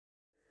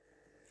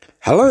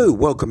Hello,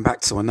 welcome back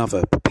to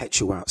another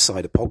Perpetual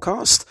Outsider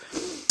podcast.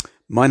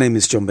 My name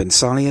is John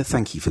Bensalia.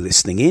 Thank you for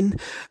listening in.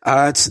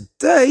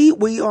 Today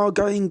we are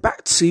going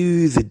back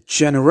to the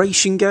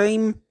Generation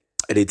game,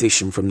 an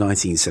edition from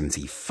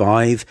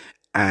 1975.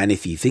 And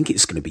if you think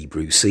it's going to be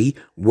Brucie,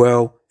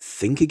 well,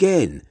 think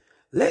again.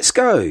 Let's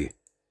go.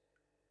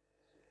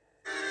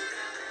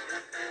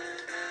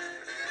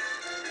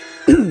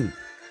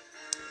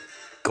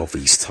 God,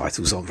 these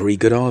titles aren't very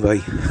good, are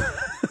they?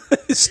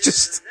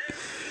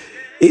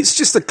 It's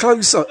just a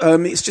close-up.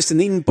 It's just an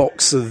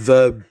inbox of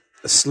a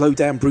slow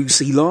down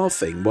Brucie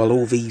laughing while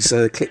all these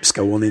clips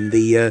go on in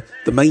the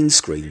main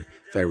screen.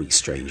 Very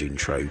strange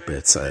intro,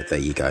 but there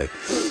you go.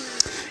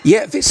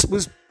 Yeah, this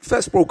was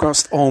first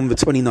broadcast on the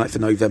 29th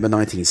of November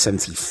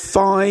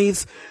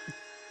 1975,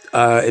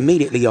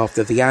 immediately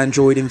after the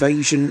android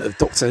invasion of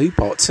Doctor Who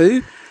Part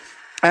 2.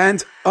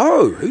 And,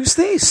 oh, who's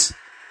this?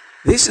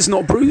 This is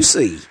not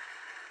Brucie.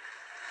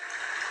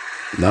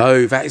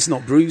 No, that is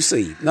not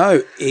Brucie.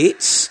 No,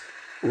 it's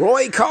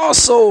Roy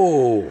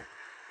Castle,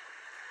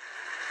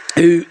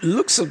 who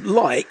looks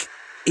like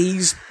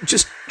he's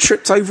just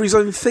tripped over his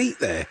own feet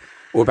there,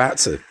 or about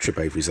to trip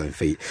over his own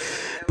feet.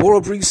 Poor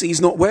old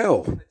Brucie's not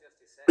well.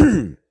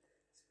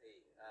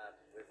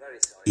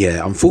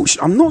 Yeah,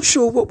 unfortunately, I'm not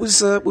sure what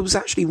was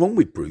actually wrong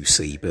with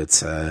Brucie,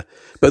 but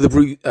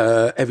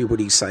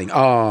everybody's saying,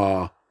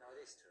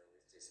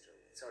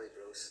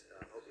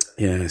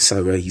 yeah,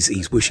 so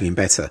he's wishing him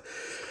better.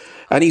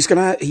 And he's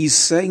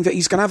saying that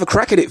he's gonna have a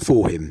crack at it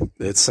for him.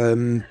 It's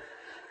he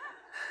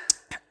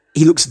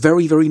looks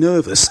very, very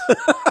nervous.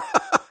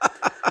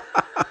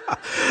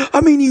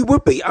 I mean, you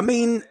would be. I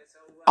mean,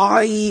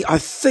 I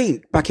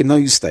think back in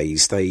those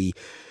days they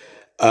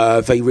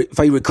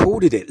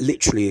recorded it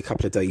literally a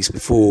couple of days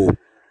before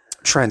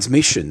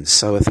transmission.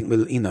 So I think we're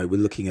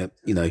looking at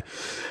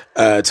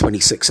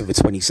 26th or the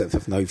 27th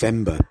of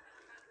November.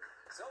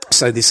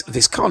 So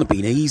this can't have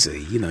been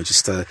easy,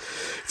 just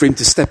for him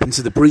to step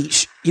into the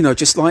breach,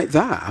 just like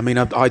that. I mean,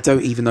 I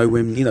don't even know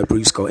when,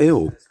 Bruce got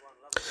ill.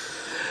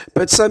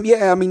 But,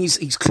 yeah, I mean,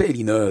 he's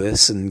clearly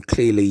nervous and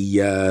clearly,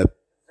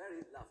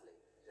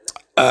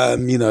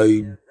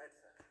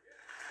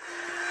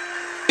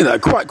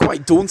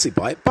 quite daunted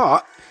by it.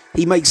 But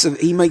he makes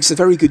a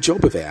very good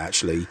job of it,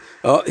 actually.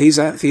 Oh, here's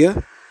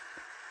Anthea.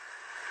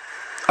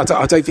 I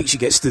don't think she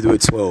gets to do a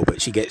twirl, but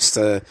she gets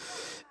to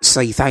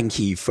say thank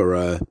you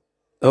for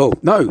oh,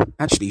 no,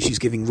 actually, she's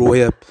giving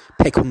Roy a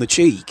peck on the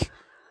cheek.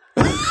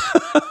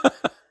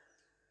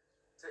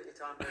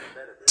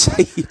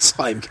 Take your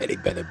time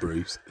getting better,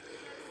 Bruce.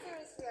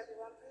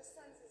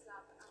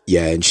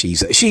 Yeah, and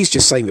she's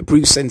just saying that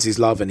Bruce sends his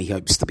love and he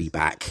hopes to be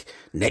back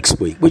next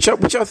week, which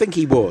I think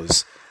he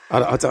was.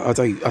 I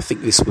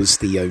think this was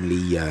the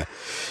only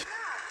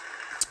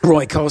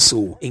Roy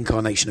Castle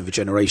incarnation of a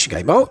Generation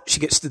game. Oh,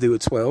 she gets to do a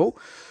twirl.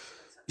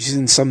 She's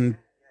in some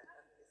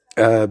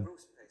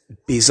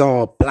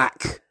bizarre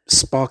black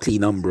sparkly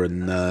number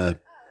and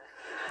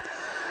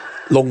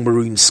long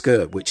maroon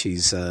skirt, which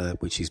is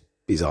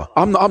bizarre.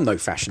 I'm no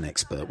fashion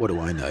expert. What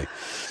do I know?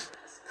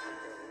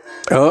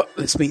 Oh,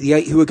 let's meet the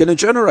 8 who are going to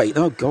generate.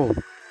 Oh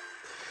God,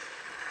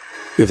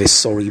 with this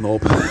sorry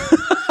mob.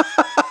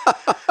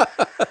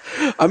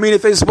 I mean,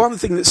 if there's one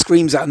thing that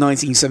screams out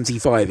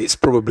 1975, it's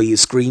probably a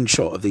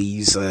screenshot of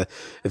these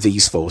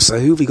four. So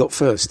who have we got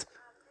first?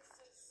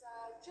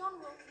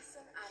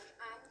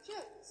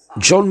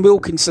 John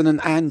Wilkinson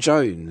and Anne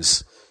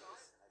Jones.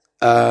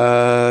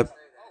 Yeah,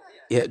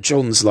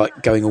 John's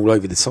like going all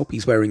over the top.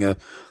 He's wearing a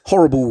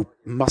horrible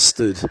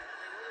mustard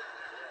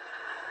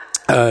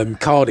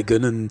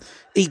cardigan and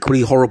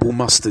equally horrible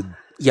mustard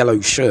yellow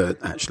shirt,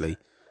 actually.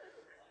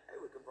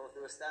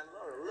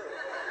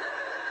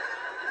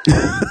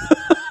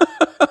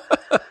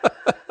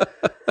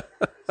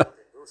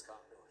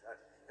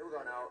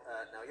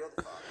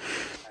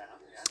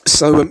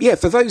 So, yeah,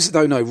 for those that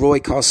don't know, Roy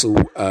Castle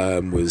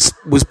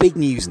was big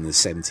news in the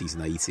 70s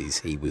and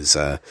 80s. He was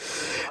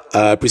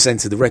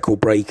presented the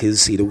Record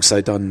Breakers. He'd also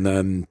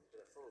done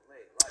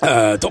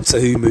Doctor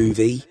Who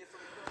movie.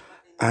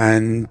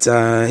 And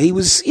he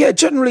was,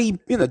 generally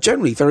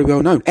very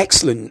well known.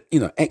 Excellent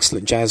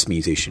jazz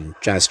musician,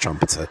 jazz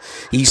trumpeter.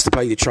 He used to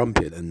play the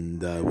trumpet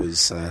and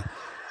was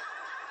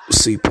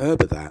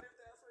superb at that.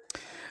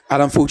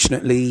 And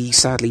unfortunately,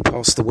 sadly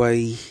passed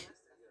away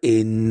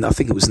in, I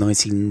think it was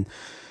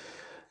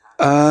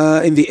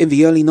in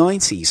the early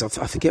 90s.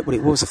 I forget what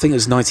it was. I think it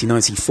was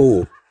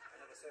 1994.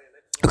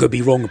 I could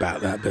be wrong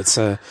about that, but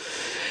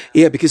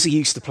because he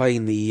used to play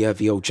in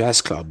the old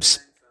jazz clubs,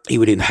 he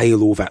would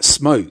inhale all that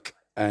smoke,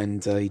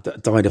 and he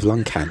died of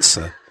lung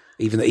cancer,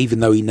 even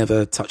though he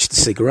never touched a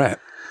cigarette.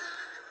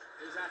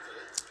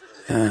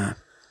 Yeah.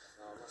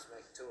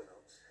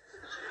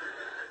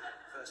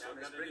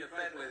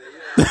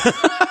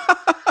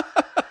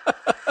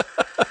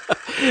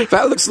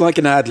 That looks like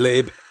an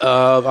ad-lib.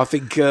 I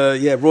think,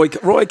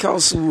 Roy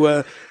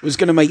Castle was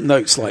going to make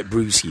notes like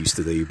Bruce used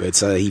to do, but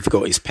he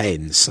forgot his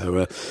pen.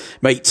 So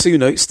make 2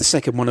 notes, the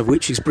second one of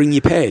which is bring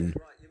your pen.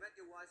 You met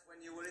your wife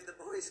when you were in the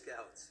Boy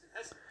Scouts.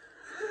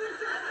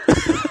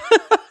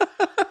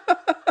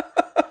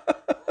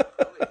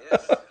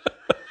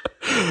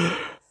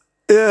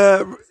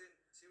 Yeah,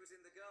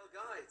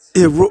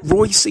 yeah.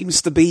 Roy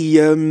seems to be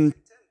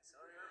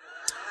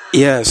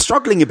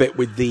struggling a bit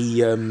with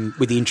the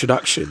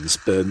introductions,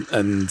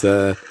 and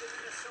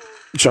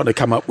trying to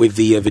come up with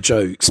the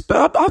jokes.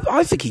 But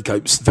I think he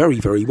copes very,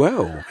 very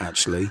well,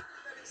 actually.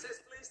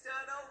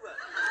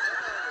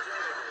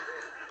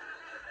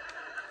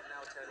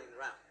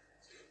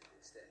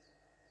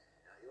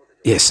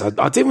 Yes, I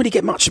didn't really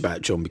get much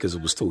about John because I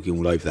was talking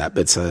all over that.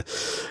 But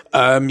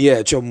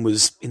John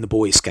was in the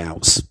Boy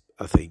Scouts,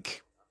 I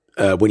think,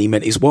 when he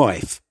met his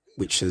wife,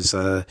 which is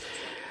a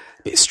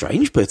bit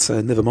strange, but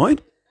never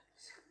mind.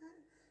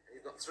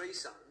 You've got 3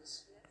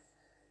 sons,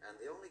 and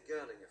the only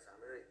girl in your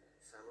family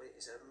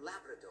is a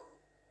Labrador.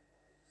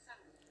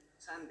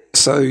 Sandy.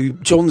 So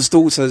John's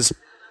daughter's,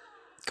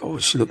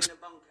 God, she looks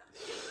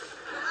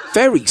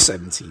very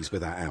 70s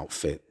with that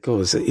outfit.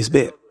 God, it's a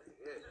bit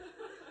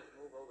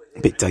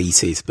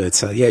dated, but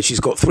she's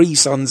got 3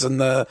 sons and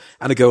a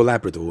girl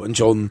Labrador, and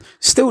John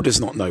still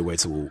does not know where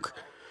to walk.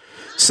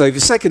 So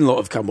the second lot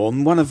have come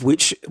on, one of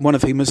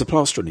whom has a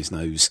plaster on his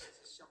nose.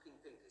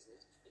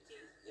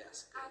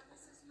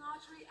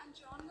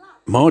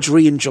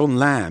 Marjorie and John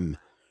Lamb.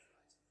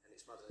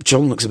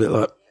 John looks a bit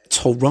like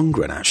Tol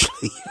Rundgren,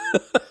 actually.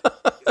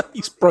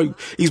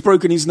 He's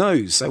broken his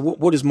nose. So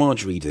what does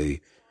Marjorie do?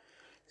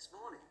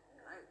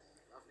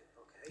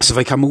 So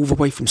they come all the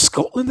way from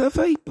Scotland, have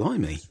they?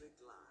 Blimey.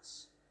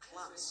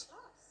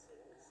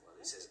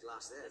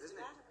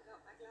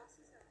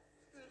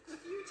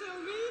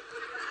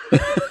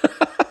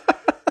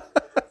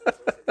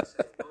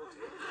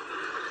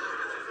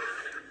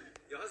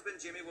 Your husband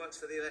Jimmy works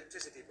for the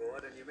electricity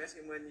board, and you met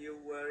him when you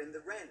were in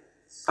the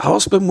Wrens.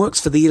 Husband works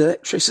for the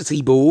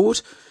electricity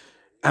board,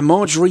 and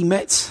Marjorie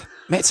met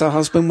her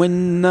husband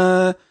when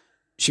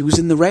she was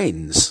in the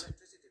Wrens. He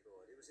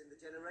was in the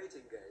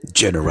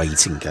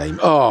Generating game.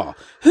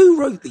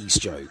 Who wrote these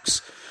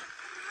jokes?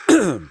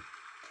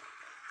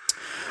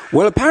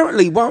 Well,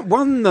 apparently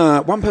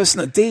one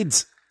person that did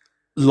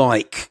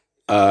like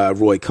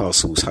Roy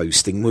Castle's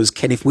hosting was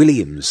Kenneth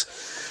Williams,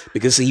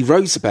 because he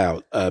wrote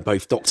about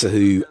both Doctor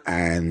Who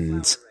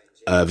and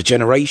the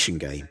Generation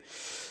Game.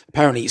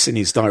 Apparently, it's in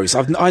his diaries.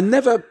 I've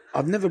never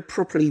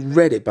properly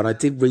read it, but I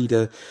did read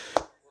a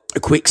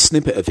quick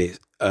snippet of it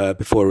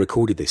before I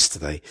recorded this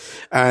today.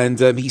 And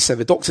he said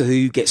the Doctor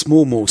Who gets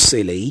more and more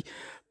silly,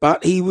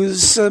 but he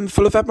was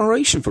full of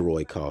admiration for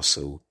Roy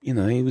Castle. You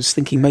know, he was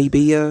thinking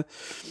maybe he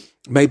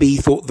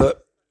thought that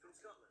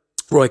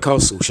Roy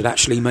Castle should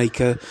actually make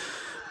a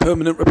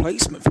permanent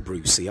replacement for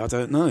Brucie. I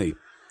don't know.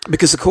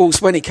 Because, of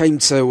course, when it came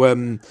to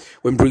when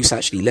Bruce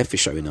actually left the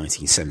show in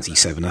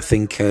 1977, I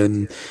think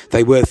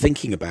they were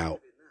thinking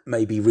about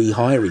maybe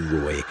rehiring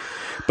Roy.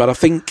 But I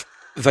think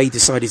they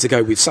decided to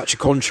go with such a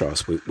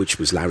contrast, which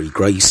was Larry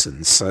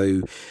Grayson.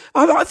 So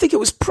I think it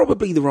was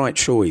probably the right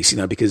choice, you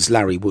know, because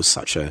Larry was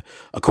such a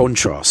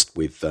contrast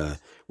with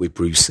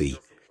Brucie.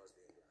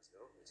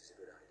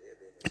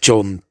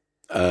 John,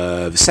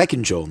 the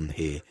second John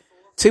here.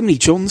 Too many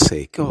Johns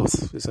here. God,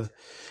 there's a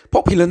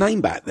popular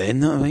name back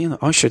then. I mean,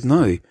 I should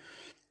know.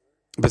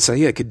 But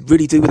could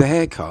really do with a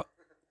haircut.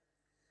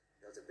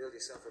 You have to build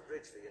yourself a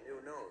bridge for your new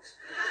nose.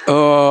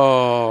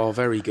 Oh,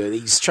 very good.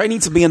 He's training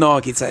to be an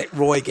architect.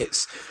 Roy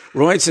gets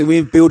right, so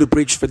we build a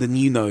bridge for the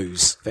new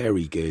nose.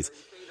 Very good.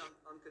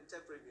 On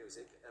contemporary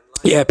music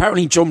Yeah,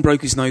 apparently John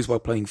broke his nose while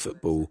playing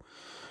football,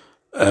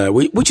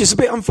 which is a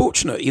bit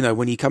unfortunate, you know,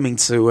 when you're coming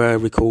to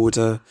record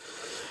a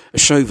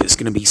show that's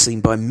going to be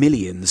seen by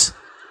millions.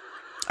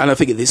 And I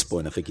think at this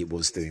point, it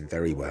was doing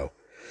very well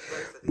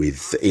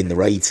in the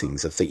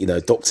ratings. I think, you know,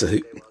 Doctor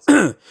Who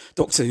and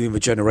the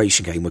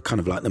Generation Game were kind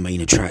of like the main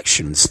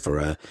attractions for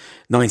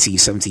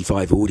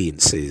 1975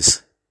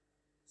 audiences.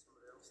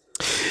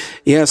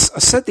 Yes, I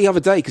said the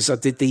other day, because I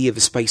did the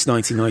Space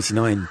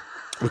 1999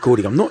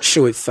 recording, I'm not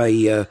sure if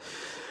they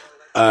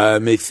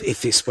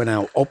if this went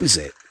out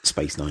opposite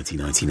Space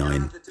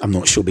 1999. I'm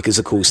not sure, because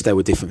of course there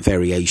were different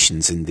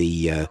variations in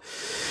the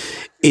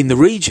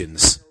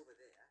regions.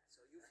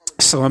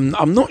 So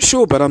I'm not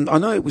sure, but I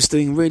know it was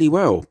doing really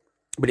well.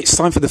 But it's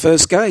time for the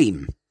first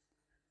game.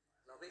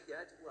 Well,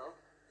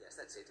 yes,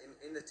 that's it.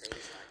 In the teams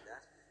like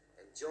that,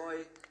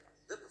 enjoy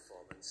the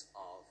performance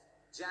of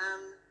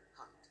Jan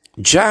Hunt.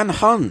 Jan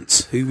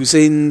Hunt, who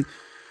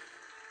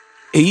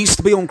used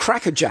to be on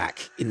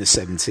Crackerjack in the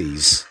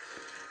 70s.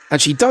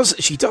 And she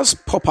does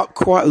pop up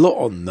quite a lot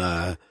on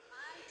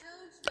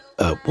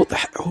what the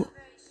hell?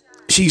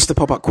 She used to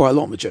pop up quite a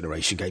lot on the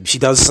Generation Game. She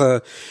does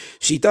a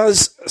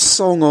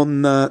song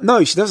on...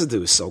 no, she doesn't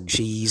do a song.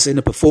 She's in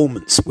a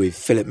performance with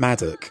Philip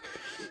Maddock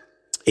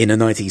in a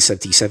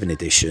 1977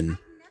 edition.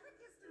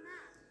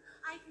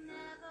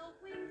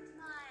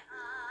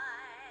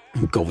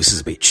 Oh, God, this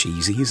is a bit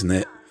cheesy, isn't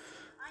it?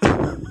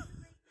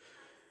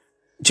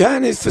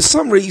 Jan, for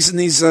some reason,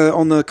 is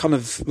on a kind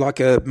of like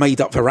a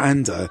made-up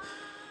veranda.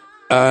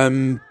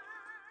 And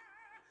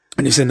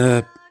is in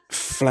a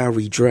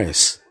flowery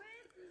dress.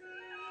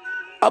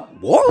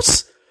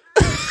 What?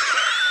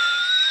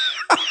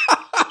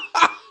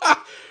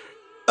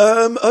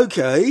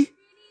 Okay.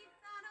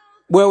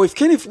 Well, if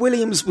Kenneth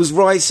Williams was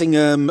writing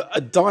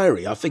a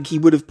diary, I think he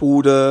would have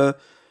pulled a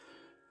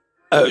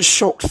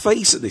shocked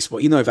face at this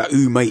point. You know, that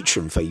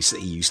matron face that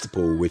he used to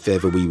pull if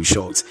ever we were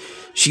shocked.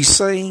 She's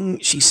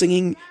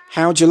singing,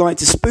 "How'd you like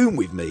to spoon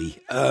with me?"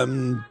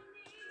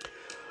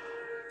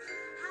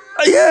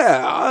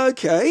 Yeah,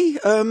 okay.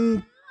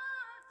 I'm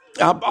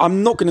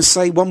not going to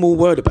say one more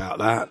word about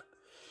that.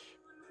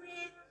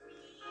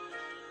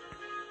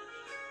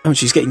 Oh,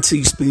 she's getting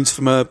 2 spoons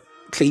from her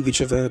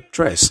cleavage of her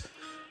dress.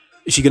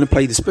 Is she going to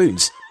play the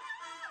spoons?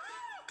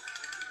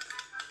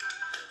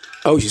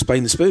 Oh, she's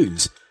playing the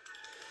spoons.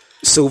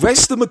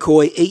 Sylvester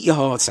McCoy, eat your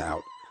heart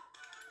out.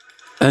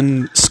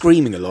 And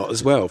screaming a lot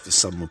as well for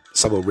some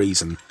odd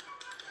reason.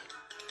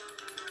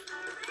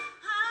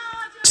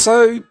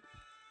 So,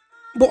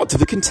 what, do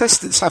the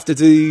contestants have to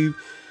do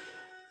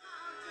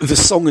the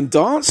song and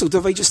dance, or do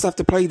they just have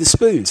to play the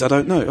spoons? I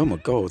don't know. Oh my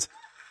God.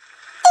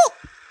 Oh!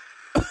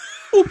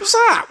 What was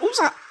that? What was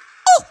that?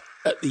 Oh!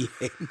 At the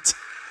end.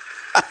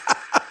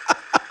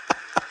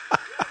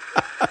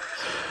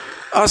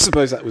 I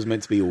suppose that was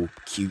meant to be all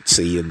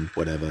cutesy and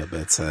whatever,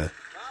 but... Wow,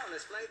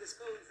 let's play the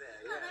spoons there.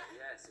 Yeah,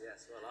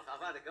 yes. Well,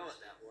 I've had a go at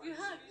that one. You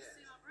have? You've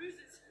seen our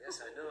bruises. Yes,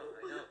 I know.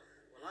 Well,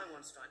 I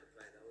once tried to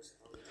play those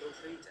on the Blue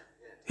Peter.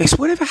 Yeah. Yes,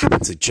 whatever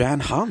happened to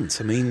Jan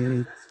Hunt? I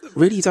mean,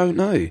 really don't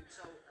know. So, now we're going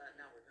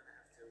to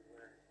have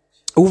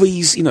to... All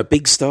these,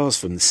 big stars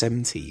from the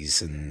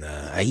 70s and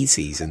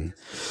 80s, and,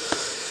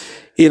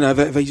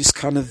 they just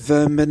kind of,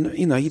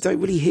 you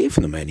don't really hear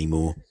from them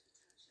anymore.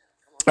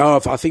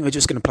 Oh, I think they're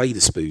just going to play the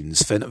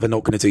spoons. They're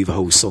not going to do the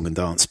whole song and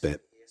dance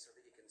bit.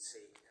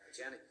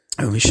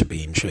 Oh, this should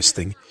be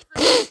interesting.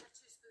 And you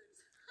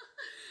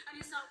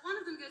start, one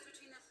of them goes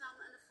between the thumb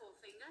and the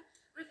forefinger.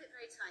 Grip it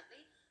very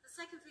tightly. The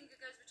second finger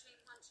goes between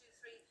 1, 2,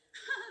 3,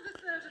 the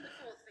third and the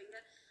fourth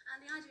finger.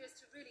 And the idea is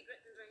to really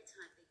grip them very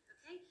tightly,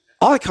 okay?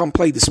 I can't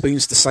play the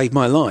spoons to save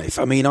my life.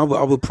 I mean, I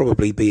would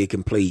probably be a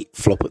complete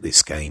flop at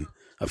this game,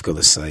 I've got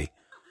to say.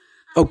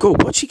 Oh,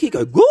 God, what'd she keep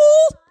going? Whoa!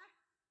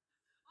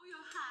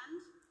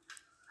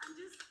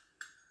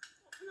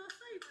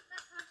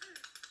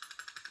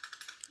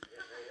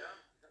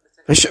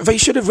 They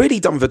should have really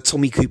done the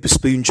Tommy Cooper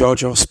Spoon Jar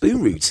Jar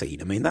Spoon routine.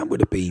 I mean, that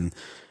would have been...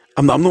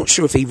 I'm not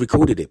sure if he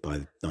recorded it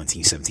by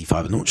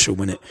 1975. I'm not sure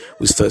when it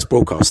was first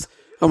broadcast.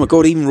 Oh my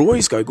God, even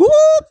Roy's going, whoop!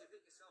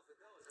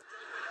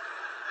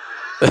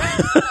 Right,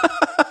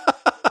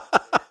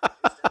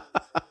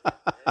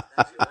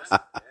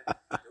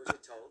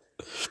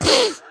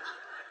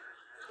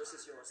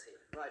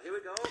 here we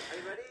go. Are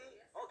you ready?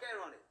 Okay,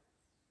 Ronnie.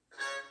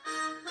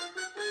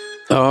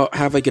 Oh,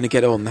 how are they going to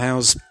get on?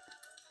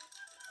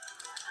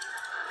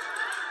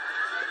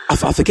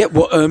 I forget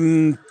what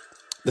the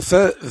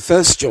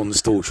first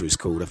John's daughter is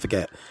called. I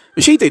forget,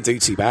 but she didn't do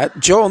too bad.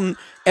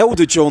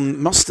 Elder John,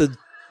 mustard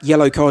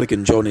yellow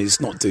cardigan John is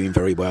not doing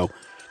very well.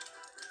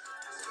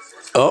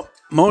 Oh,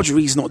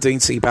 Marjorie's not doing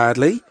too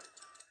badly.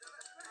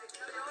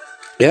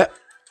 Yeah,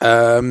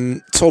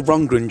 Todd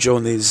Rundgren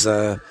John is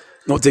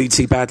not doing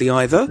too badly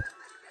either.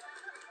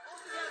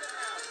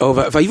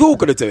 Oh, they've all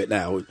got to do it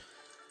now.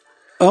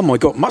 Oh my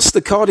God,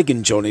 mustard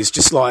cardigan John is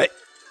just like,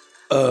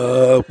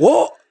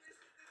 what?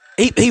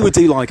 He would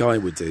do like I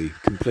would do,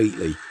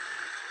 completely.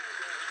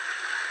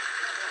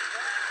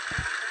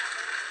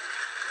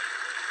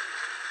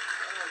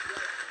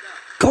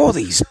 God,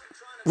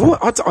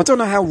 I don't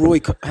know how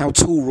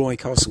tall Roy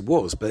Castle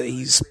was, but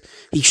he's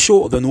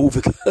shorter than all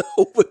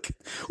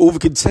the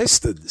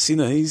contestants.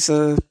 He's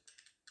oh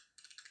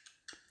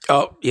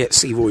yeah,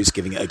 see, Roy's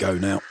giving it a go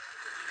now.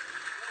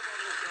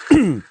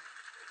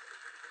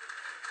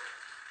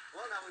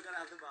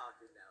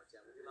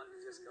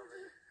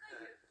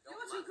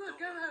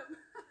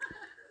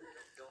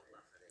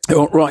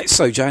 Oh, right,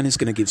 so Jan is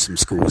going to give some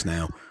scores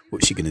now.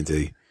 What's she going to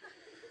do?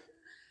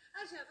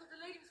 Actually, I thought the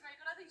lady was very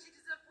good. I think she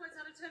deserved points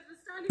out of 10 for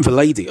standing. The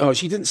lady? Oh,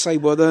 she didn't say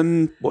what her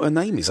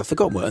name is. I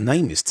forgot what her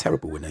name is.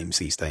 Terrible with names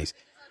these days. I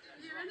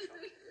didn't hear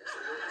anything.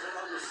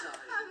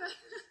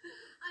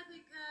 I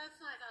think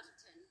 5 out of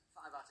 10.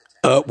 5 out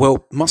of 10.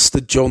 Well,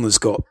 Mustard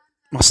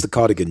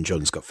Cardigan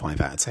John's got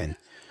 5 out of 10.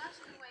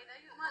 Flashing away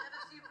there, you might have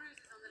a few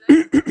bruises on the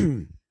leg.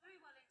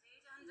 Very well indeed,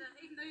 and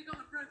even though you got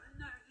a broken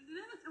nose, you did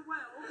ever so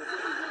well.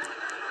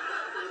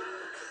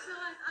 So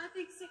I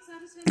think 6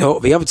 out of 10. Oh,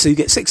 the other two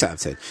get 6 out of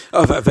 10.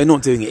 Oh, they're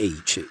not doing it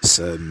each. It's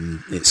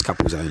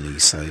couples only,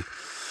 so... Well,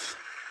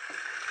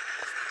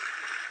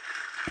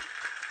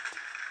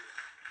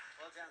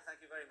 Jan, thank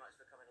you very much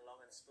for coming along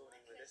and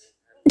spooning with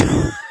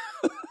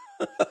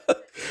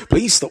us.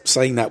 Please stop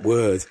saying that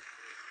word.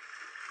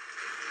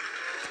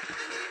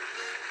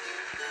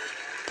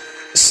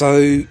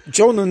 So,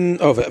 John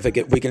and... Oh, we're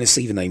going to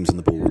see the names on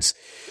the boards.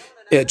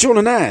 Yeah, John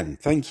and Anne,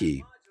 thank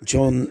you.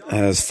 John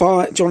has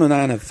 5. John and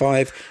Anne have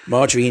 5.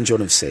 Marjorie and John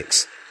have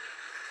 6.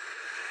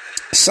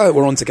 So,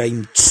 we're on to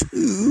game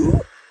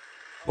 2.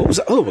 What was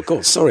that? Oh, my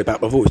God, sorry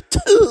about my voice.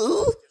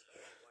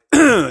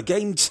 2.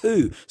 Game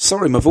 2.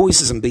 Sorry, my voice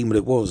hasn't been what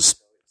it was.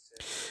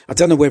 I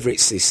don't know whether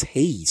it's this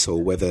heat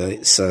or whether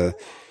it's summer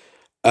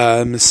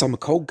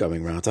cold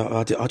going round.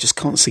 I just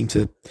can't seem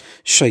to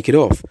shake it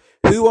off.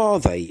 Who are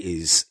they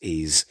is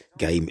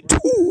game.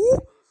 Ooh,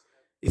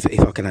 if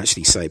I can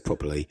actually say it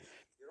properly.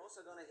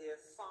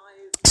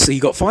 So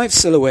you got 5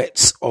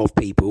 silhouettes of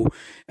people,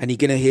 and you're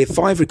going to hear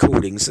 5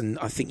 recordings, and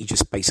I think you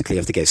just basically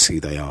have to guess who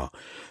they are.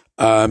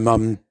 I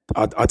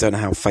don't know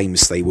how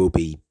famous they will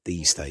be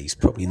these days.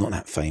 Probably not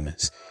that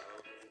famous.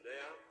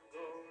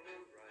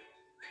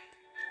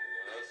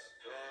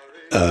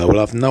 Well,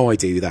 I've no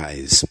idea who that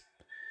is.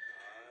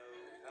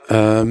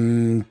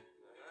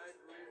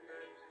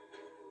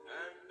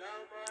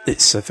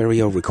 It's a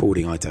very old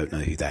recording. I don't know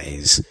who that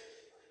is.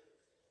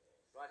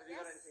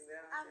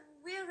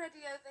 We're ready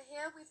over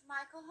here with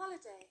Michael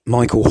Holiday.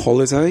 Michael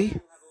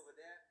Holiday?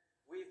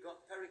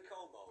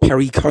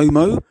 Perry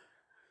Como?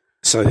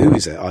 So who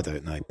is it? I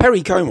don't know.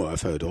 Perry Como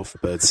I've heard of,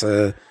 but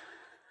I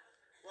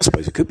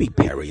suppose it could be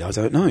Perry. I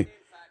don't know.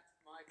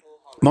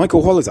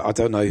 Michael Holiday. I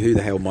don't know who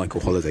the hell Michael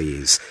Holiday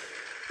is.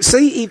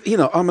 See,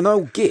 I'm an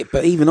old git,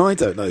 but even I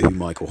don't know who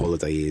Michael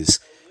Holiday is.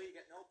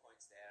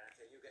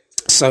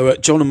 So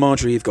John and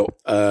Marjorie have got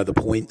the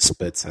points,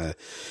 but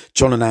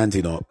John and Anne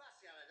do not.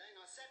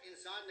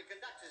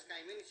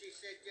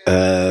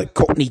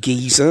 Cockney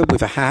geezer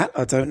with a hat.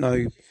 I don't know.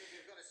 Who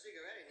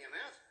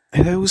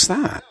the hell was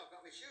that?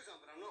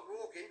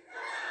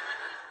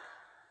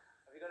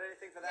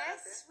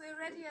 Yes, we're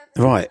ready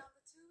over right.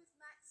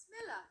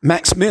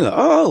 Max Miller.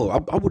 Oh,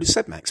 I would have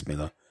said Max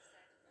Miller.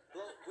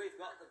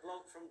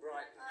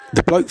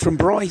 The bloke from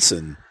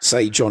Brighton,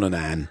 say John and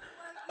Anne.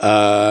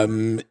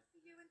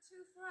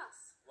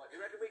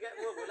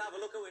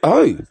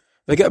 Oh,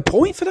 they get a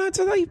point for that,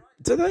 do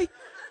they?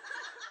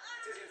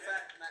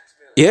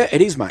 Yeah,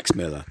 it is Max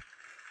Miller.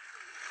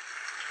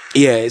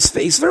 Yeah,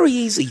 it's very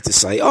easy to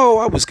say. Oh,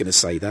 I was going to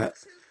say that.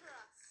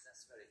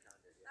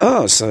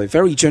 Oh, so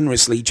very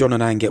generously, John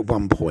and Anne get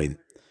 1 point.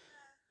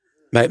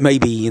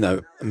 Maybe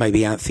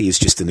Anthony is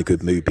just in a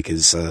good mood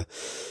because,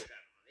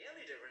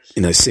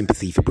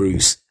 sympathy for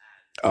Bruce.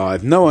 I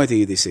have no idea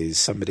who this is.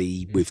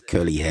 Somebody with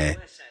curly hair.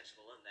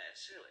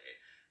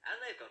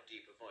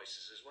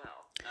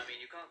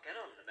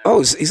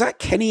 Oh, is that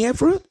Kenny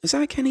Everett? Is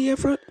that Kenny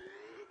Everett?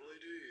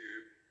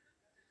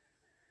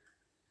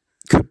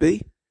 Could be.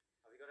 Have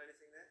you got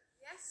anything there?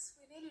 Yes,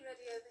 we're nearly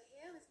ready over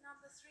here with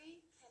number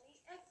 3, Kenny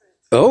Everett.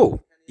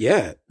 Oh,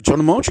 yeah. John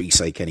and Marjorie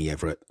say Kenny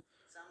Everett.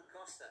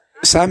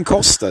 Sam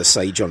Costa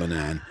say John and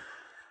Anne.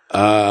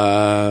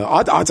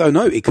 I don't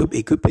know. It could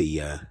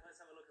be.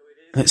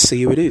 Let's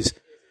see who it is.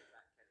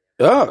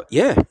 Oh,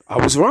 yeah, I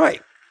was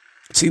right.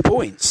 2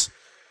 points.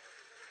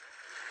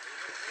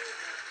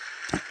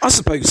 I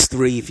suppose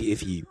 3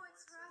 if you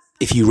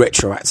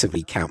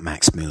retroactively count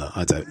Max Miller.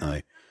 I don't know.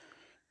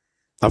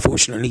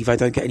 Unfortunately, they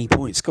don't get any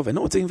points. God, they're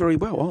not doing very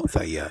well, aren't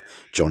they,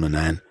 John and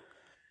Anne?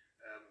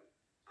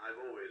 I've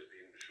always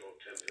been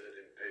short-tempered,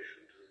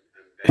 impatient,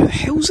 Who the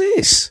hell's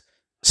this?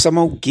 Some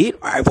old git?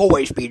 I've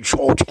always been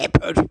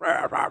short-tempered. I think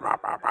I got the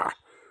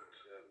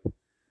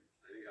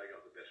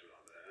better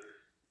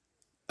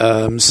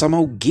of that. Some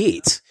old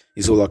git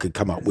is all I could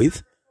come up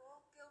with.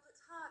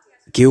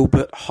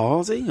 Gilbert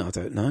Harding? I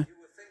don't know.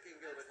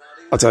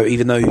 I don't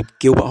even know who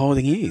Gilbert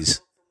Harding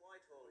is.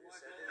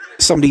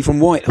 Somebody from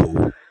Whitehall.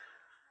 Not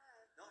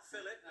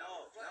Philip,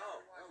 no,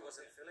 it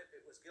wasn't Philip,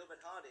 it was Gilbert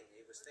Harding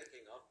he was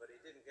thinking of, but he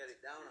didn't get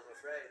it down, I'm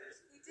afraid.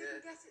 He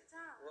didn't get it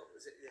down? What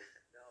was it? Yeah,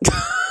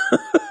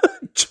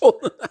 no. John,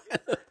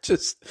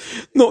 just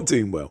not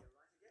doing well.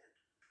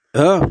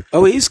 Oh,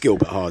 it is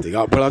Gilbert Harding.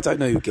 Well, I don't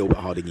know who Gilbert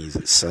Harding is.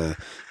 It's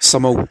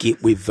some old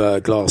git with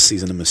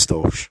glasses and a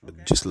moustache.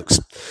 It just looks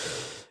a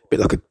bit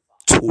like a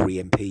Tory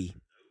MP.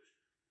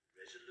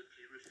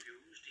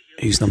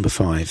 Who's number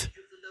 5?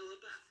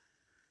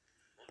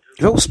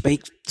 It all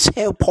speaks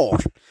so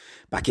posh.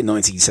 Back in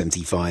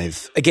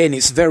 1975. Again,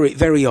 it's very,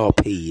 very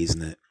RP,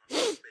 isn't it? I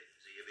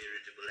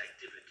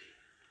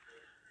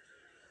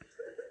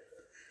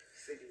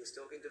think he was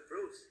talking to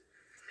Bruce.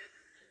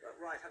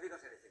 Right, have you got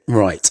anything?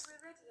 Right.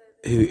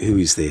 Who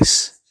is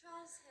this?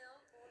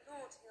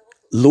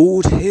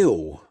 Lord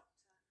Hill.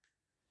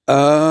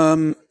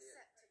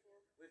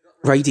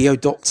 Radio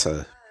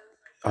Doctor.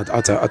 I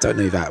don't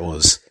know who that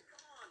was.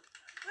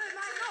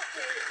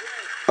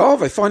 Oh,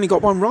 they finally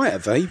got one right,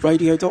 have they?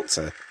 Radio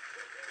Doctor.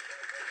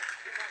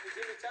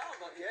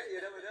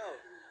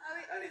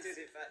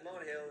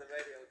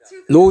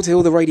 Lord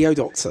Hill, the Radio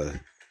Doctor.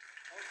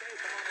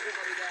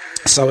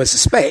 So I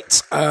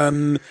suspect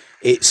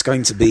it's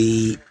going to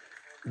be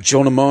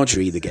John and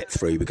Marjorie that get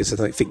through because I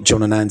don't think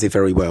John and Anne did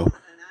very well.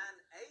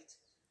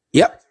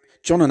 Yep.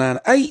 John and Anne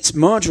 8,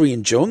 Marjorie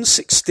and John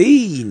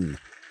 16.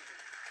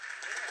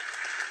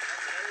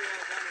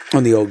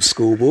 On the old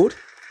scoreboard.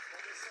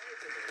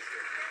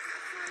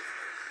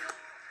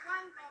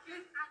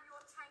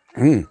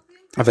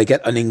 Have they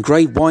get an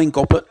engraved wine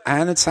goblet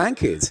and a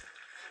tankard?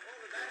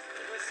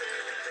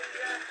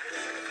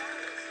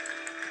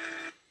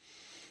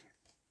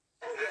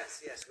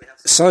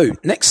 So,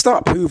 next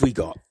up, who have we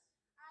got?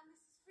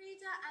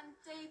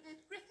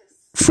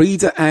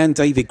 Frida and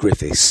David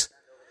Griffiths.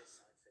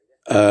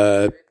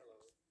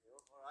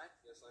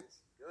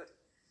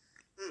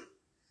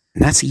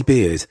 Natty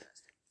Beard.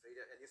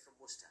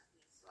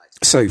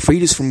 So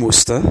Frida's from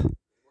Worcester.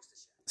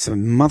 So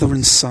mother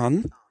and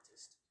son.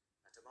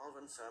 At a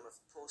Malvern firm of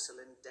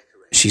porcelain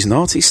decorators. She's an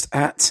artist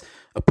at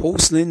a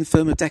porcelain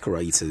firm of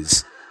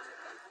decorators.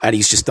 And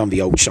he's just done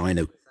the old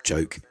China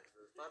joke.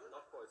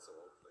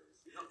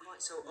 Not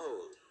quite so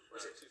old,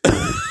 was it?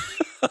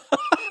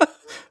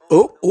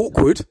 Oh,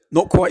 awkward.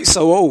 Not quite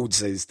so old,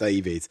 says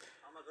David.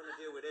 How am I going to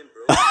deal with him,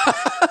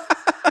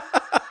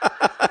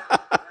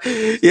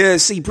 Bruce? Yeah,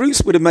 see,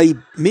 Bruce would have made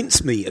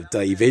mincemeat of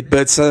David,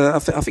 but I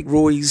think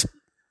Roy's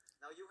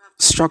Now you have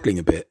struggling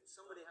a bit.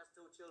 somebody has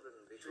 2 children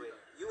between.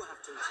 You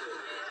have 2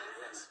 children.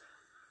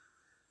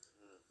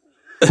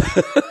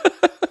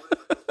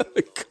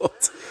 Yes.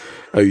 God.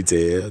 Oh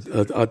dear.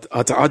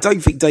 I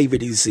don't think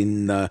David is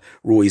in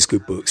Roy's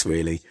good books,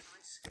 really.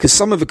 Because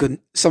some of the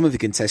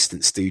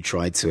contestants do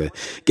try to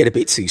get a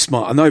bit too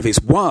smart. I know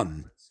there's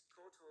one,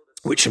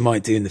 which I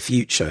might do in the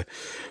future,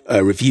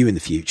 review in the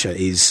future,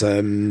 is,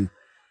 and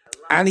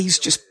he's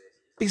just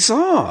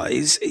bizarre.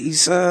 He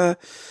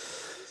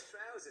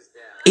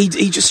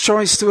just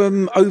tries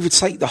to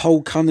overtake the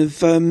whole kind of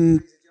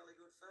the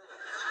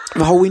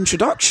whole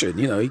introduction.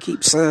 You know, he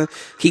keeps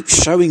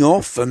showing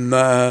off, and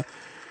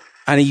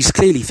he's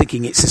clearly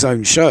thinking it's his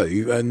own show,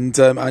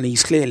 and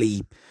he's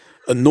clearly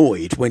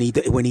annoyed when he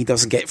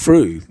doesn't get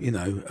through. You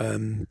know,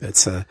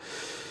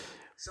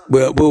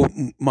 but we'll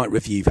might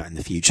review that in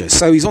the future.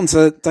 So he's on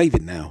to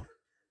David now.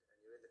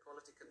 You're in the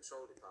quality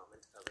control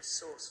department of a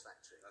sauce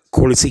factory.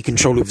 Quality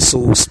control of the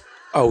sauce.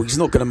 Oh, he's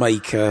not going to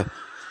make a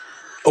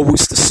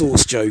Worcester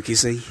sauce joke,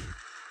 is he?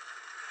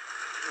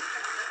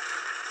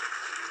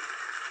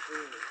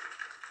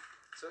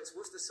 So it's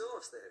Worcester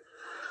sauce then.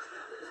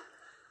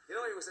 You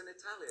know, he was an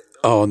Italian.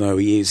 Oh no,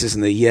 he is,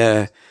 isn't he?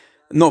 Yeah,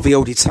 not the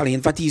old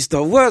Italian. That is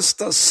the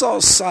Worcester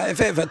sauce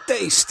I've ever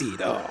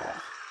tasted. Oh,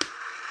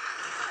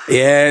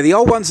 yeah, the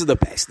old ones are the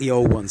best. The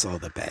old ones are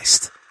the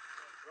best.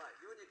 Right,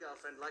 you and your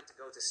girlfriend like to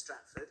go to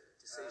Stratford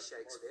to see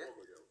Shakespeare.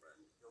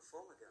 Your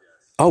former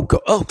girlfriend. Oh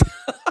God, oh,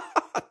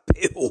 a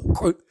bit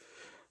awkward.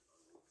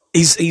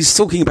 He's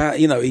talking about,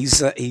 you know, he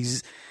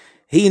and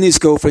his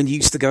girlfriend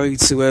used to go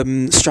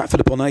to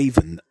Stratford upon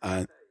Avon.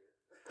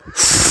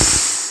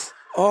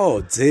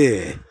 Oh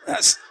dear,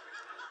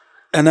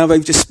 and now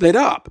they've just split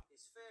up.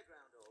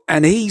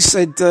 And he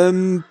said,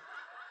 "Did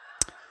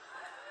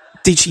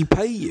she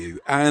pay you?"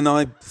 And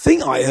I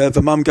think I heard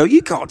the mum go,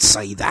 "You can't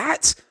say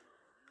that."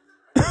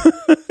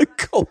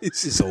 God,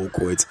 this is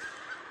awkward.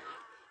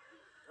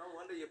 No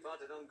wonder you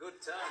parted on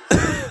good terms.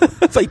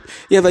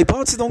 They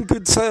parted on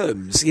good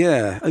terms.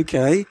 Yeah,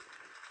 okay.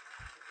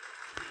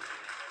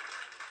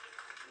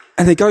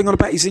 And they're going on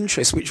about his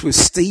interest, which was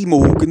steam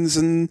organs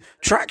and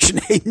traction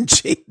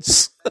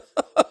engines.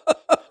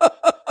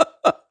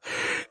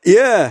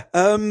 Yeah,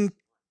 I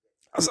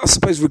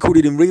suppose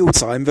recorded in real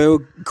time, they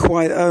were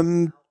quite.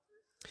 I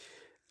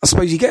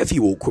suppose you get a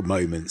few awkward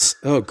moments.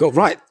 Oh God!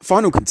 Right,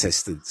 final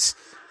contestants.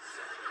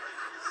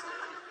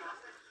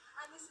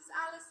 And this is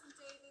Alice and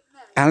David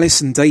Merritt.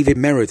 Alice and David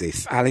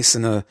Meredith. Alice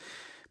in a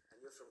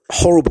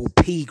horrible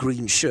pea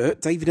green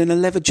shirt. David in a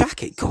leather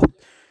jacket. God,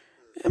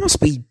 it must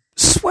be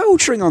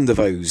sweltering under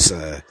those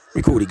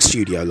recording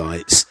studio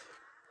lights.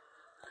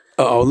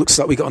 Oh, looks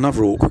like we got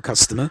another awkward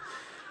customer.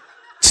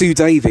 2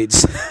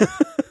 Davids.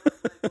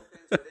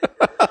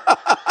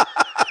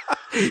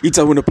 You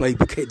don't want to play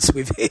bookheads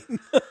with him.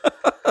 It's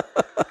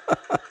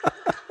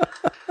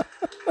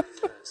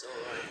all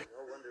right.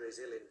 No wonder he's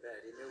ill in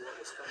bed. He knew what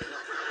was coming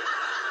up.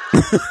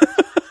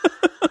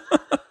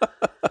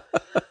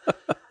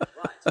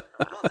 Right,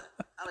 our mother,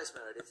 Alice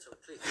Meredith from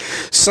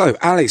Cleveland. So,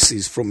 Alice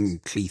is from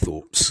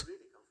Cleethorpes. Really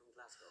come from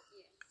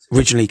Glasgow.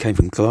 Originally came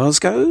from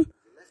Glasgow. You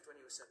left when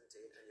you were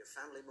 17 and your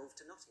family moved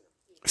to Nottingham.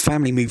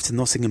 Family moved to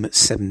Nottingham at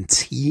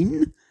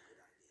 17.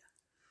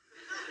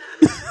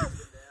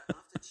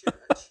 After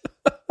church,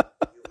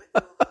 you met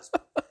your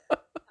husband there.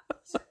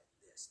 He said,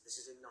 yes, this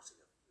is in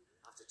Nottingham.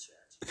 After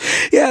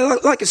church. Yeah,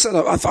 like I said,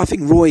 I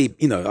think Roy,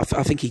 you know,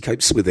 I think he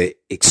copes with it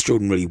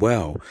extraordinarily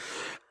well.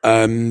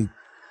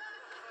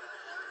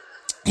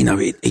 You know,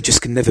 it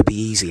just can never be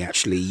easy,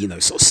 actually, you know,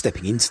 sort of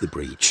stepping into the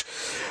breach.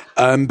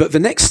 But the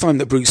next time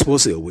that Bruce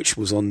was ill, which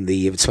was on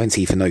the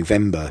 20th of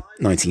November,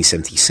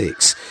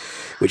 1976,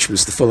 which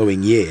was the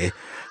following year,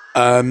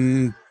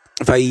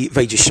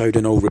 they just showed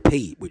an old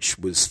repeat, which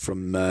was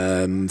from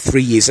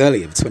 3 years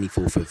earlier, the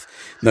 24th of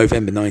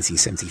November,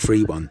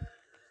 1973 one.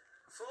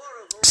 4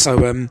 of them So,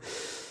 and 12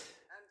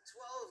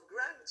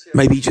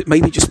 grandchildren.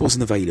 maybe it just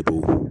wasn't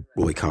available,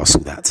 Roy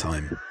Castle, that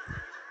time. Oh,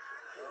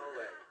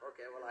 well.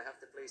 Okay, well, I have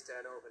to please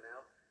turn over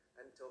now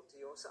and talk to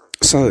your son.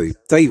 So,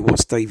 Dave,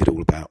 what's David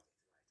all about?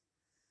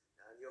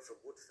 And you're from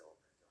Woodthorpe,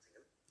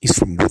 Nottingham. He's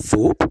from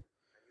Woodthorpe. And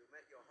you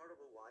met your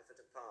horrible wife at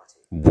a party.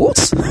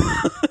 What?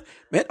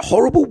 Met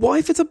horrible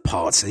wife at a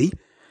party?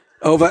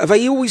 Oh,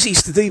 they always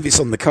used to do this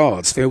on the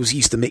cards. They always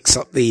used to mix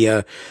up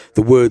the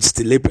words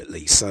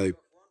deliberately. So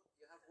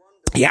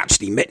he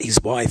actually met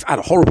his wife at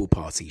a horrible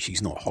party.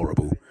 She's not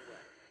horrible.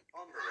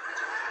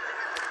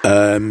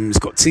 He's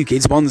got 2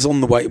 kids. One's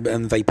on the way,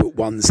 and they put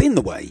one's in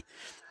the way.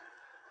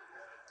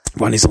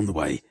 One is on the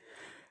way.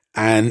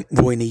 and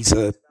Roy needs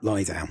to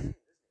lie down.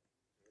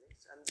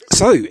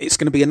 So it's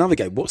going to be another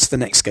game. What's the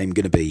next game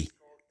going to be?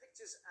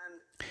 Pictures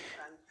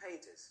and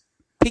painters.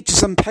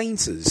 Pictures and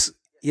Painters.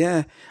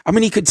 Yeah. I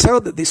mean, you could tell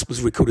that this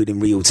was recorded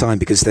in real time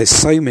because there's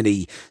so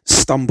many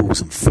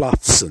stumbles and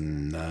fluffs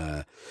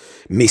and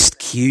missed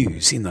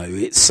cues. You know,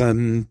 it's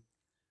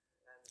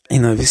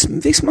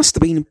this must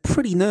have been a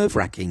pretty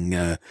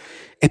nerve-wracking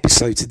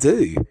episode to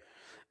do.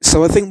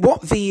 So I think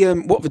what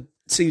the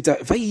two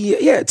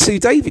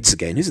Davids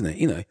again, isn't it?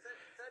 You know, 30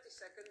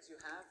 seconds you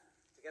have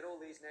to get all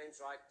these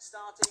names right.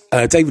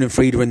 Starting. David and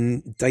Frida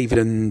and David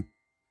and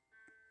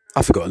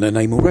I've forgotten her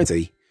name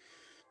already.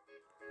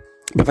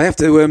 But they have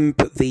to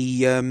put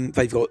the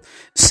they've got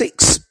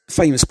 6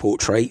 famous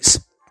portraits.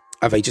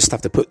 They just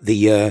have to put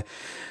the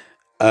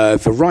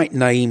right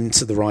name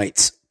to the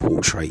right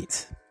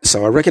portrait.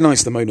 So I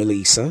recognise the Mona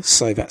Lisa,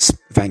 so that's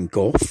Van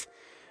Gogh.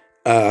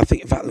 I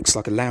think that looks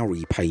like a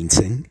Lowry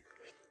painting.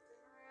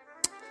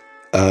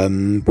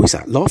 Was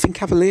that Laughing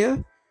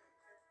Cavalier?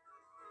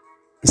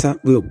 Is that,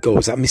 oh God,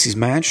 is that Mrs.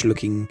 Madge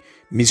looking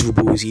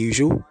miserable as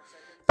usual?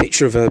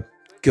 Picture of a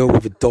girl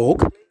with a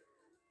dog.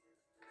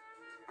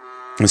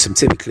 And some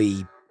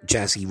typically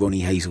jazzy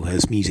Ronnie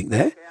Hazelhurst music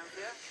there.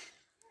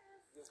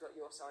 You've got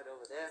your side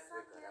over there,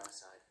 we've got our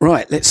side.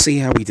 Right, let's see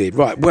how we did.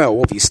 Right,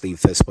 well, obviously the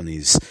first one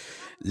is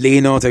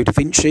Leonardo da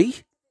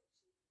Vinci.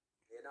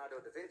 Leonardo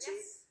da Vinci,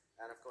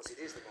 and of course it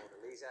is the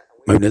Mona Lisa.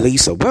 Mona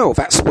Lisa. Well,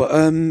 that's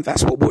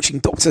what watching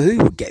Doctor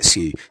Who gets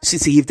you.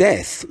 City of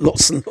Death,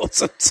 lots and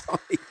lots of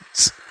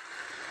times.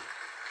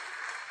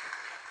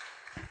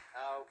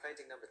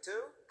 Painting number 2.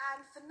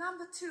 And for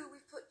number 2,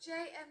 we've put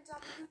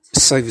JMW.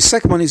 So the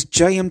second one is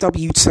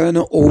JMW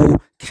Turner or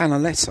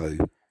Canaletto.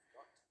 Canaletto.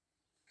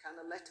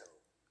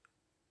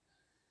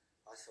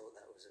 I thought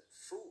that was a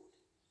food.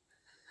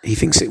 He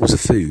thinks it was a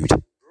food,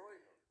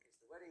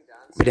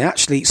 but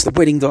actually it's the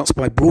wedding dance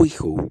by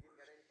Brucie.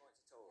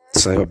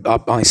 So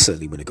I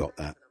certainly would have got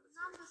that.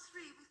 Number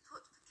 3, we've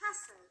put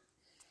Picasso.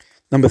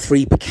 Number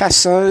 3,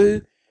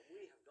 Picasso.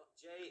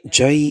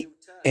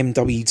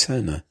 JMW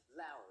Turner.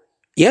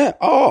 Yeah.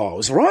 Oh, I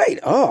was right.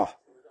 Oh.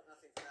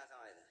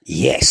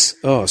 Yes.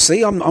 Oh,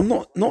 see, I'm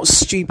not as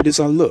stupid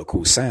as I look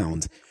or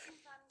sound.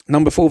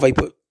 Number 4, they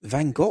put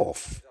Van Gogh.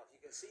 You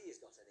can see he's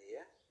got an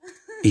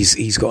ear.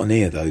 He's got an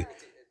ear though.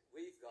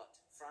 We've got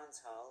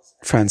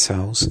Frans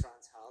Hals.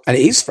 And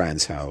it is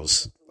Frans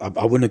Hals. I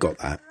wouldn't have got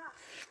that.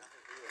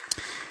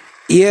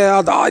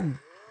 Yeah,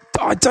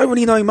 I don't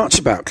really know much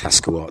about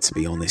classical art, to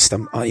be honest.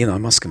 I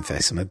must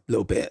confess, I'm a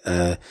little bit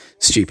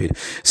stupid.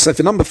 So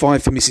for number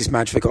 5, for Mrs.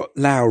 Madge, they've got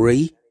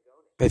Lowry.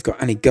 They've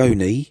got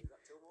Antigone.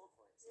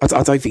 I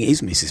don't think it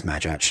is Mrs.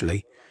 Madge,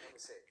 actually.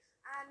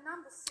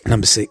 And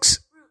Number 6,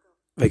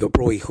 they got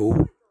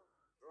Bruegel.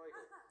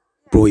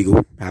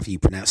 Bruegel, however you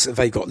pronounce it.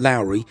 They got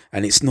Lowry,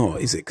 and it's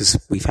not, is it?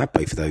 Because we've had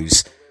both of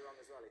those.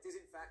 It is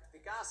in fact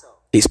Picasso.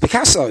 It's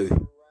Picasso.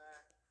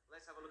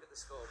 Let's have a look at the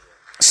scoreboard.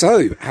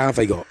 So, how have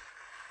they got?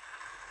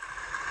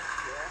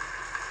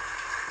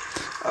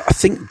 I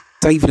think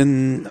David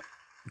and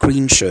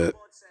Green Shirt.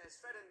 Says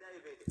Fred and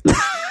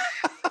David.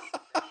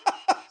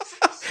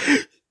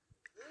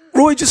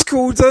 Roy just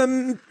called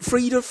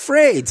Frida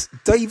Fred.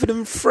 David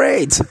and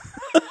Fred.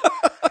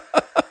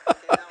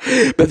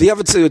 But the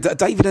other two are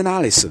David and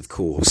Alice, of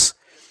course.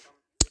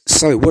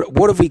 So,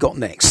 what have we got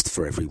next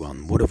for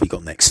everyone? What have we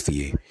got next for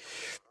you?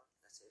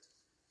 That's it.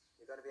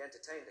 You're going to be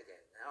entertained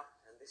again now,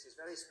 and this is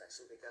very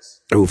special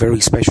because, Oh, very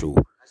special.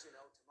 as you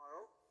know,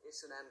 tomorrow is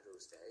St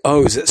Andrew's Day.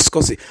 Oh, is it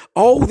Scotty?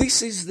 Oh,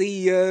 this is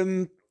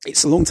the...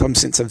 it's a long time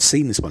since I've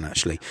seen this one,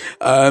 actually.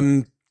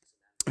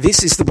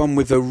 This is the one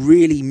with a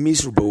really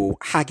miserable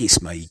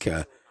haggis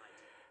maker.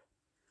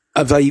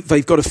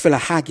 They've got to fill a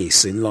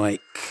haggis in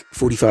like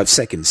 45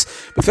 seconds.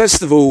 But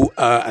first of all,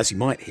 as you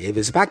might hear,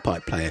 there's a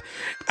bagpipe player.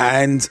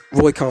 And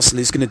Roy Castle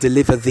is going to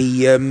deliver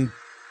the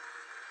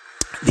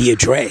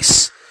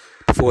address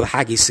before the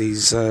haggis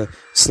is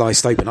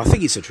sliced open. I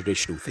think it's a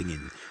traditional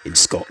thing in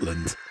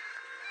Scotland.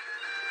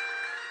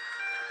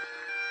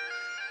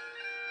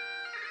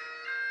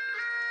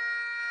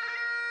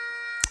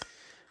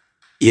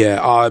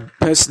 Yeah, I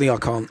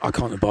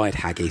can't abide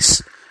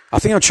haggis. I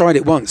think I tried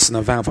it once and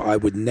I vowed that I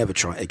would never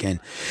try it again.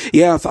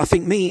 Yeah, I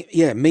think me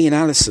and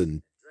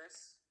Alison,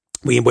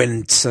 we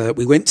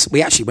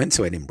actually went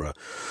to Edinburgh,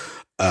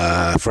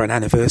 for an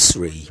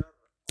anniversary.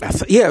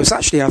 It was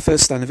actually our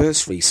first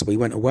anniversary. So we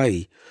went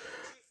away,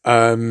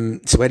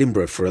 to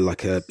Edinburgh for a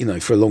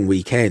long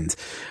weekend.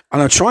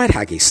 And I tried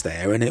haggis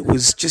there and it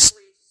was just,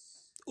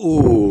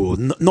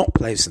 not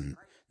pleasant.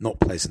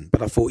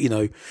 But I thought,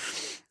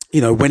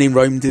 when in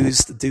Rome, do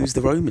as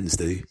the Romans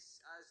do. As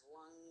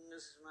long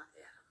as my...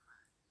 Yeah.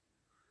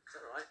 Is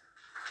that right?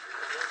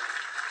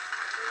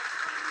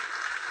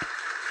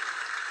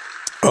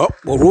 Oh,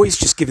 well, Roy's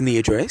just given the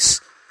address.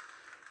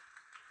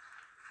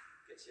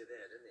 Gets you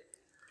there, doesn't it?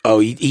 Oh,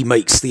 he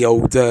makes the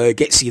old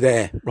gets you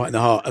there, right in the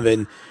heart, and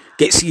then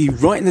gets you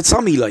right in the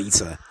tummy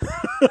later.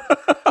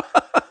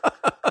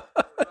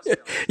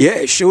 Yeah,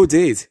 it sure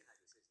did.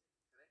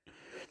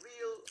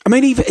 I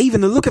mean,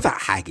 even the look of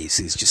that haggis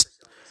is just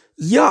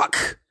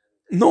Yuck.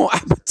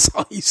 Not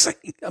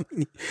appetising. I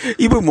mean,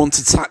 you wouldn't want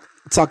to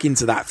tuck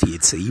into that for your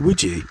tea,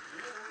 would you?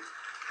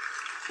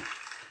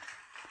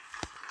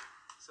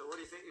 So what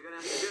do you think you're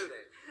going to have to do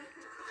then?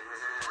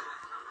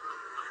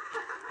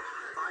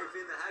 Pipe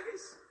in the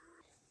haggis?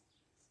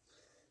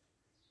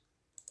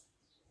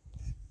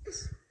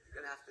 You're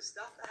going to have to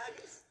stuff the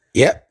haggis?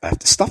 Yep, I have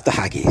to stuff the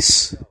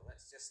haggis. So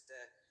let's just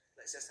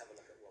have a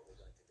look at what we're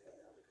going to do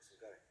now because we've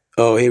got it.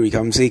 Oh, here he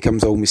comes. Here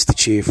comes old Mr.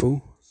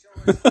 Cheerful.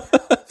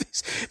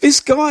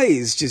 this guy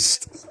is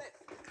just...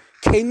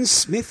 Ken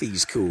Smith,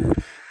 he's called.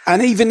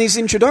 And even his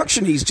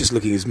introduction, he's just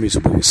looking as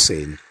miserable as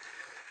sin.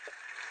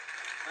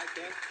 Hi,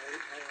 Ken.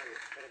 How are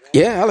you?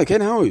 Yeah, hello,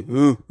 Ken. How are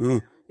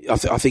you? I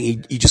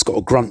think you just got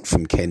a grunt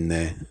from Ken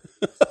there.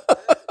 I've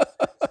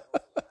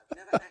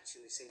never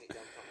actually seen it done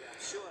properly.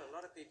 I'm sure a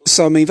lot of people...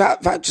 So, I mean,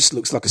 that just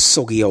looks like a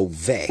soggy old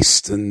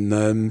vest.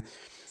 And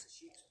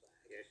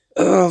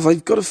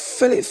they've got to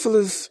fill it full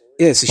of...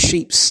 Yeah, it's a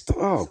sheep's...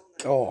 Oh,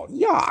 God,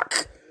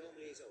 yuck.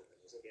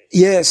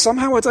 Yeah,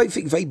 somehow I don't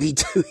think they'd be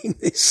doing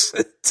this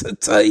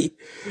today.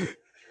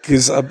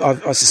 Because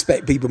I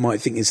suspect people might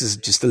think this is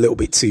just a little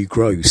bit too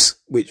gross,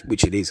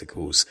 which it is, of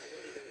course.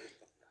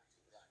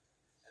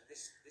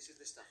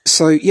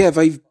 So yeah,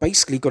 they've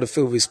basically got to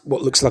fill this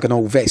what looks like an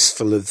old vest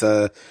full of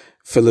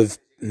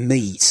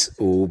meat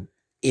or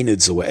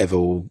innards or whatever.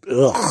 Or,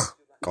 ugh,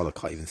 God, I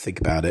can't even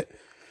think about it.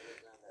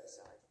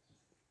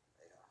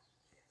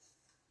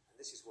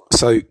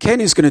 So Ken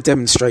is going to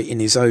demonstrate in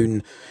his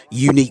own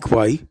unique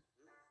way.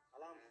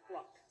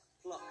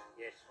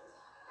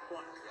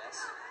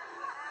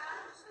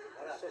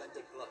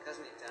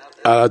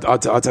 I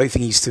don't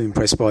think he's too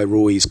impressed by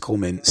Roy's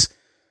comments.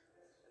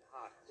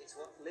 It's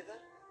what? Liver,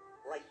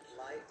 light,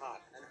 heart,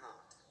 and heart.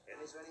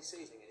 And is there any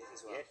seasoning in it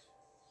as well? Yes.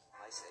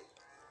 I see.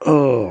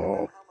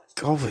 Oh,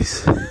 God. 5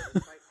 pounds.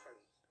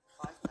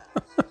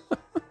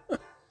 And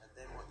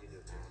then what do you do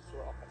to it?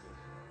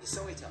 You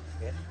sew it up.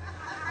 Yeah.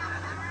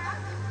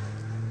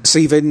 So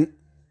you then,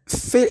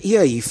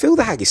 you fill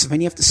the haggis and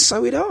then you have to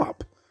sew it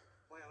up.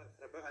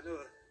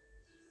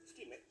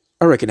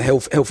 I reckon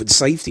health and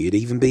safety would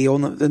even be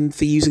on them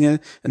for using a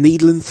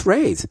needle and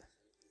thread. You've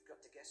got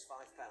to guess £5.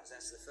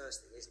 That's the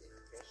first thing, isn't it?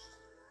 Yes.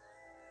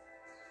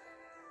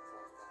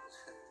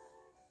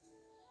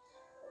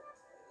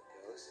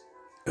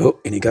 Oh,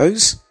 in it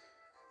goes.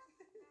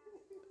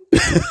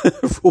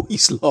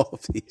 Roy's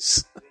laugh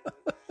is.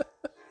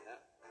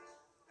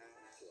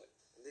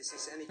 This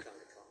is any kind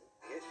of cotton.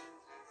 Yes.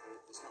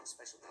 It's not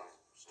special cotton.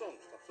 Strong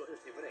stuff, so it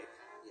doesn't break.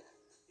 Yeah.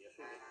 Yes,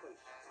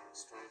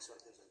 strong, so it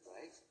doesn't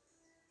break.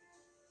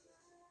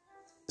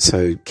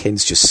 So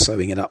Ken's just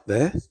sewing it up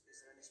there. Is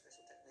there any special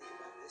technique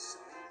about this side?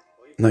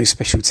 No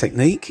special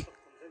technique. Keep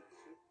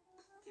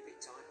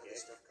it tight when the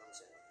stuff comes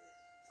out.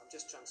 I'm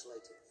just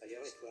translating.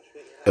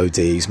 Oh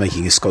dear, he's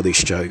making a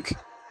Scottish joke.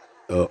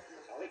 Oh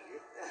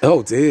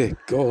dear,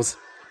 God. What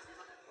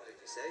did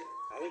you say?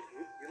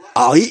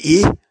 I'll eat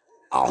you.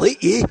 I'll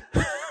eat you.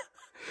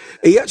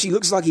 He actually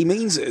looks like he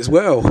means it as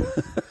well.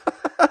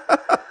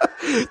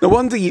 No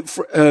wonder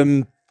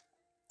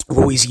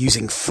Roy's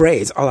using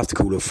Fred. I'll have to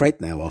call her Fred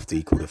now after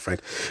you call her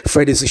Fred.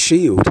 Fred as a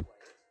shield.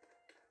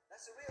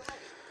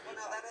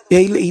 Yeah,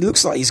 he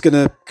looks like he's going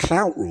to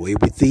clout Roy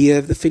with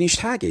the finished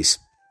haggis.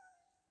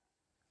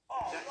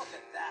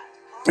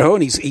 Oh,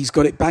 and he's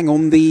got it bang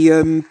on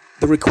the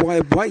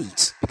required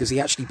weight because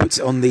he actually puts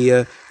it on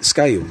the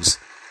scales.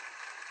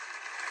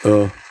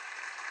 Right,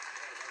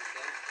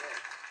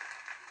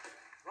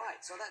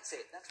 so that's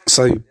it.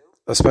 So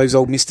I suppose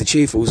old Mr.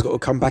 Cheerful's got to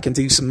come back and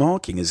do some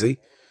marking, has he?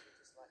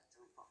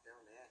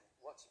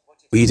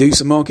 Will you do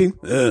some marking?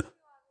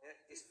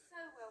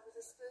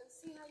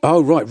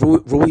 Oh, right.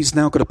 Roy's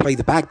now got to play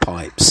the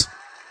bagpipes.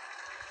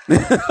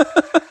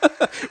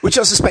 Which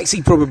I suspect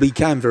he probably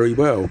can very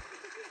well.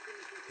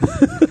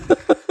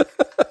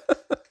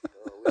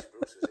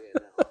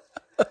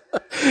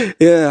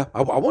 Yeah,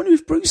 I wonder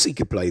if Brucie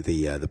could play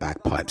the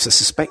bagpipes. I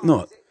suspect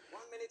not. 1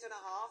 minute and a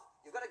half.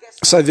 You've got to guess.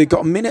 So they've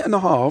got a minute and a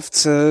half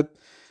to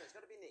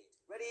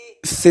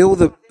fill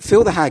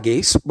the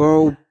haggis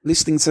while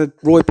listening to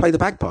Roy play the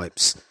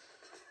bagpipes.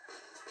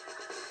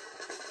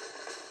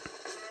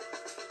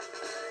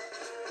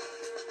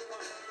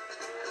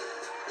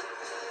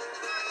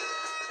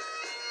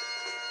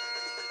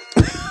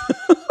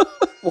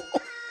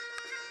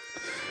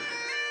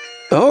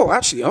 Oh,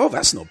 actually,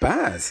 that's not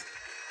bad.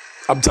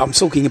 I'm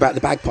talking about the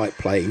bagpipe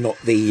playing, not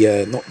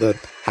the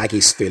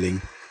haggis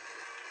filling,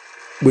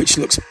 which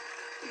looks.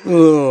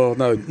 Oh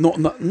no,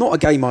 not a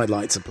game I'd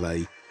like to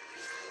play.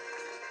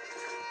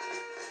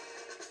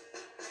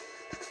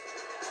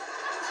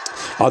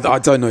 I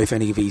don't know if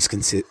any of these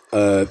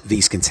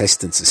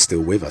contestants are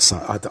still with us.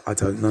 I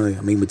don't know.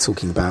 I mean, we're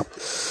talking about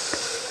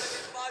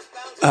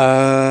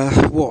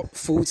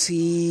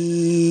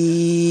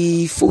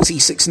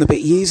 46 and a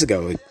bit years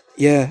ago.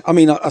 Yeah, I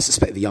mean, I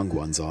suspect the younger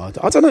ones are.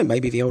 I don't know,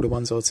 maybe the older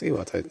ones are too,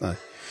 I don't know.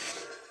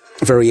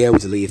 Very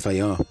elderly if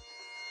they are.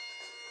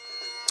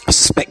 I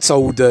suspect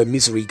old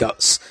Misery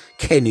Guts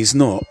Ken is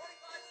not.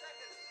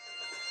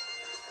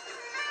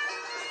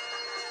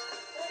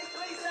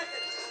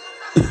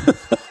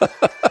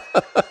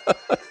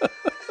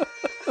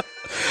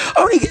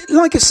 Only,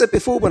 like I said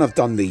before, when I've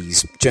done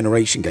these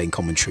Generation Game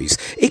commentaries,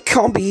 it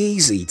can't be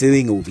easy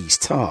doing all these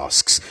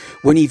tasks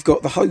when you've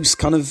got the host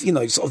kind of,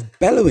 sort of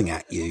bellowing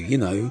at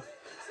you,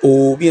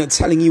 or,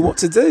 telling you what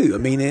to do. I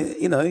mean,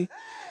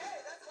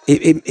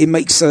 it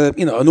makes,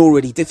 an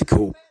already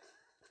difficult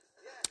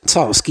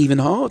task even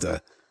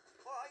harder.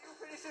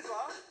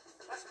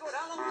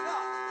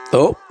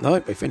 Oh, no,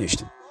 they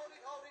finished. Hold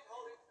it.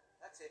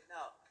 That's it.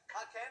 Now,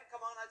 Ken,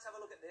 come on, let's have a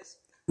look at this.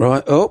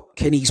 Right, oh,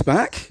 Kenny's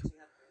back.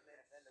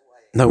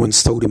 No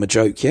one's told him a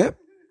joke yet.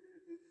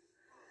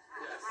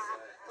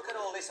 Look at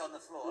all this on the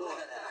floor. Look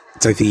at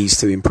that. Don't think he's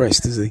too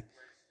impressed, is he?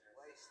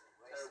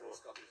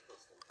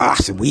 Ah,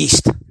 it's a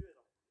waste.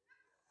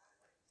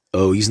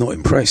 Oh, he's not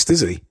impressed,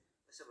 is he?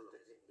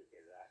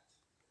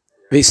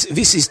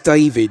 This is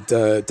David.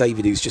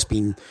 David, who's just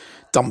been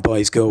dumped by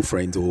his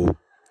girlfriend or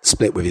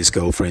split with his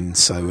girlfriend.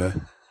 So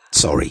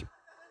sorry,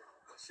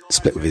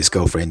 split with his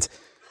girlfriend.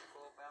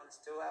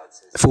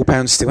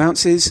 £4, 2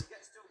 ounces.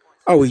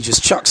 Oh, he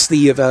just chucks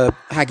the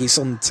haggis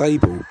on the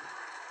table.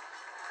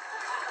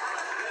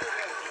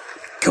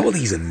 God,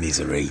 he's a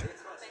misery.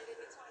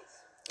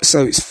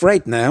 So it's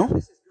Fred now.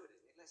 Let's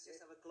just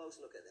have a close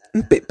look at that.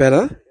 A bit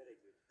better. That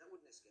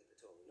wouldn't escape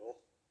at all, no.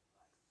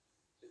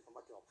 Do for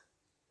my job.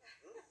 I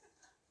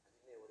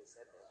didn't hear what he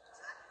said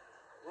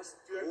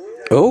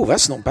there. Oh,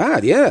 that's not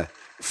bad, yeah.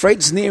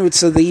 Fred's nearer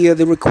to the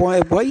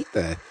required weight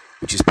there,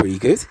 which is pretty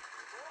good.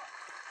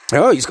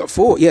 Oh, he's got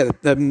 4. Yeah,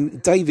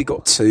 David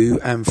got 2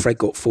 and Fred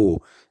got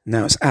 4.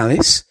 Now it's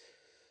Alice.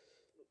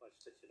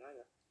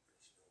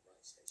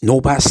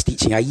 Norba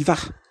stitching Ava.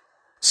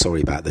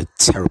 Sorry about the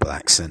terrible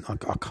accent. I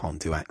can't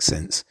do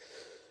accents.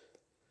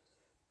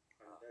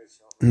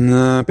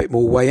 No, a bit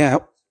more way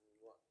out.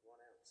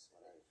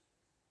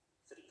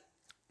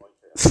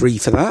 3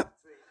 for that.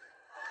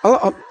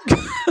 Oh,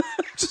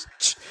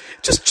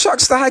 just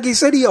chucks the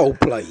haggis any old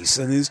place,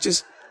 and it's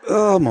just,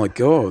 oh my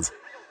God.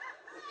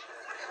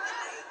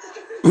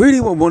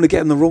 Really wouldn't want to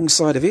get on the wrong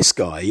side of this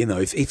guy,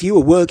 if you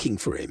were working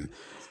for him,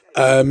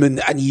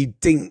 and you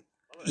think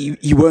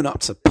you weren't up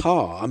to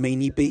par. I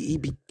mean, you'd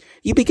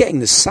be getting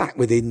the sack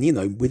within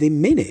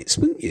minutes,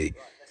 wouldn't you?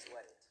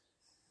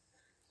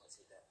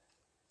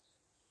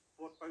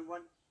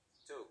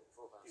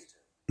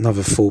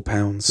 Another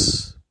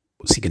 £4.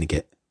 What's he going to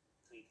get?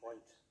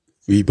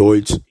 3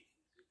 points.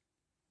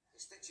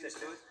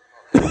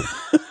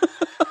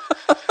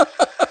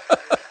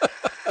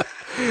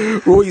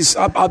 Roy's,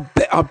 I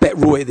bet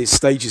Roy at this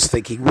stage is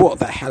thinking, what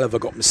the hell have I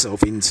got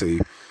myself into?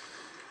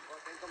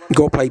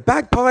 Got to play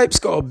bagpipes,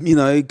 got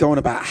to, go on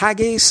about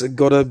haggis, and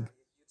got to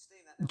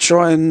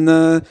try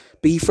and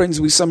be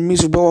friends with some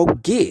miserable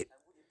old git.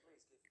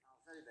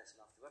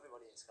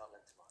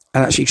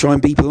 And actually try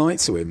and be polite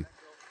to him.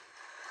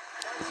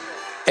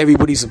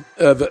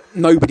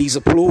 Nobody's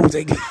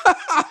applauding.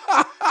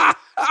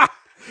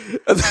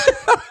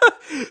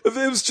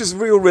 There was just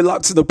real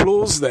reluctant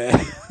applause there.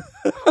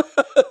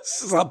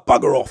 It's like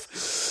bugger off.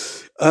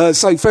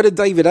 So Fred and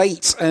David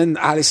 8 and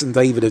Alice and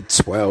David at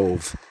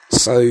 12.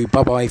 So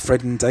bye-bye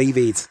Fred and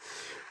David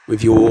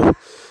with your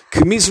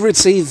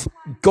commiserative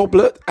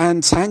goblet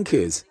and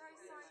tankard,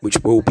 which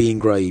will be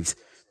engraved.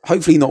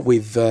 Hopefully not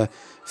with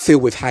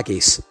filled with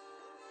haggis.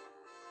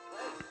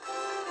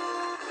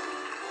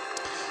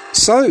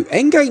 So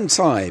endgame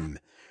time,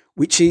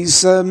 which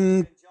is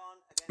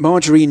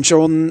Marjorie and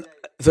John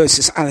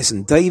versus Alice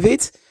and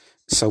David.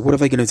 So what are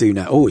they going to do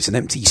now? Oh, it's an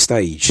empty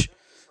stage.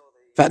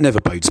 That never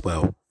bodes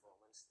well.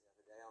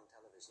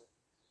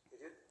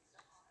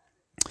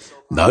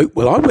 No,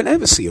 well, I wouldn't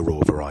ever see a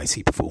Raw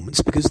Variety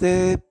performance because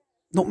they're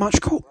not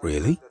much caught,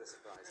 really.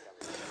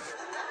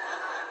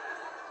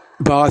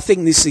 But I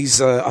think this is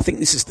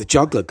the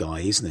juggler guy,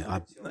 isn't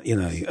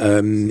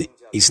it?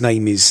 His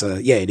name is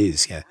it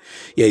is. Yeah,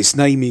 his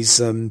name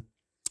is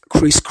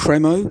Chris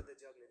Cremo.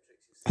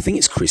 I think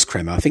it's Chris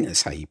Cremo. I think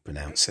that's how you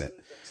pronounce it.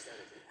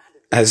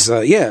 As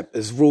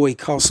Roy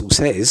Castle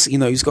says,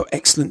 he's got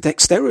excellent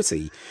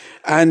dexterity,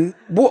 and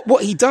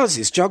what he does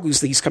is juggles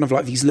these kind of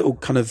like these little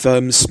kind of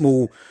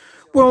small.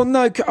 Well,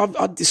 no,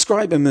 I'd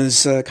describe them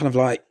as kind of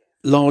like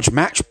large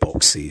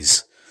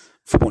matchboxes,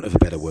 for want of a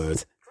better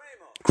word.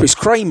 Chris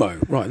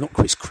Cremo, right? Not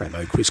Chris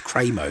Cremo, Chris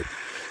Cremo.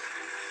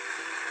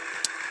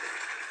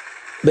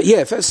 But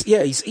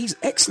he's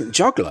excellent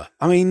juggler.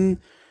 I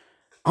mean,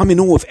 I'm in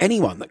awe of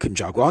anyone that can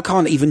juggle. I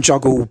can't even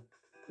juggle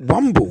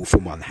one ball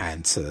from one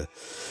hand to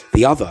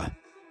the other,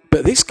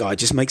 but this guy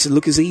just makes it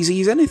look as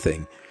easy as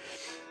anything.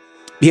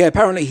 Yeah,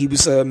 apparently he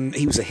was a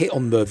hit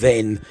on the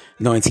then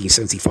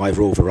 1975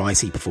 Raw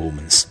Variety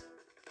performance.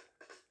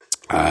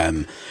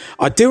 I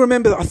do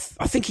remember.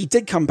 I think he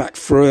did come back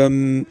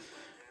from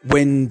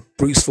when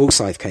Bruce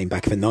Forsyth came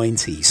back in the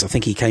 90s. I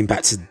think he came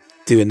back to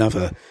do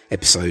another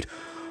episode.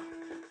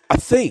 I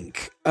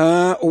think,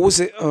 or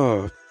was it?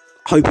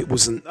 Hope it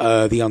wasn't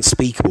the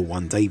Unspeakable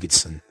one,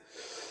 Davidson.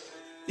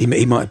 He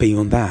might have been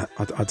on that.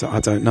 I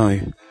don't know.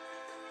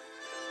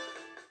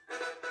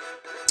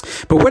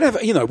 But whatever,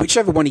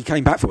 whichever one he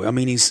came back for, I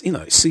mean, he's,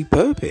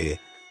 superb here.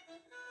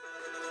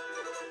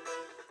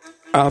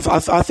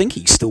 I think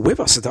he's still with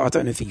us. I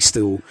don't know if he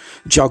still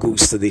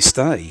juggles to this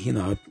day. You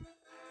know,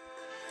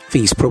 I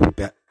think he's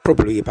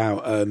probably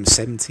about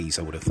 70s.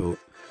 I would have thought.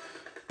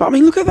 But I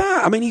mean, look at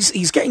that. I mean,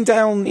 he's getting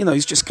down. You know,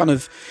 he's just kind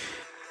of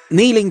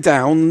kneeling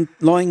down,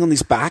 lying on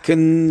his back,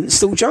 and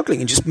still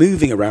juggling and just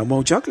moving around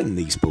while juggling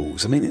these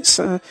balls. I mean, it's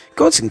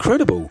God's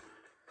incredible.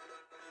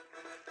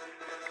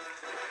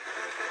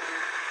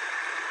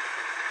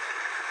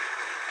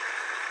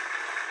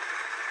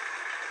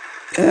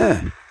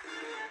 Yeah.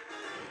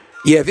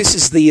 This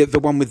is the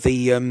one with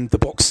the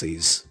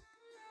boxes.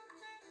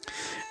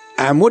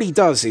 And what he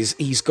does is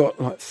he's got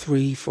like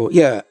 3, 4,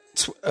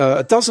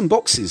 a dozen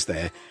boxes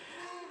there,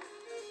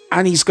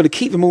 and he's got to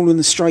keep them all in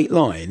a straight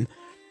line.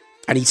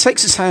 And he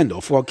takes his hand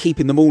off while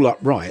keeping them all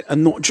upright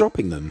and not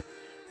dropping them,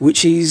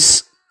 which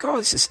is, God,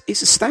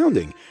 it's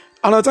astounding.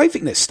 And I don't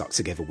think they're stuck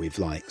together with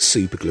like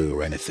super glue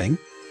or anything.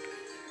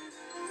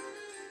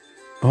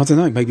 I don't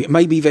know.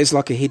 Maybe there's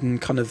like a hidden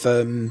kind of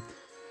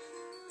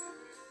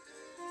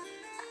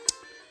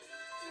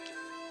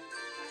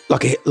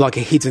like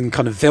a hidden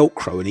kind of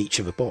Velcro in each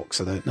of the box.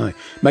 I don't know.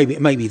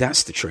 Maybe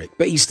that's the trick.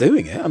 But he's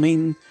doing it. I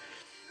mean,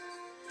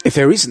 if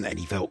there isn't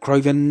any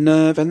Velcro, then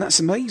that's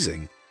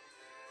amazing.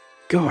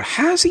 God,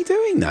 how's he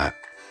doing that?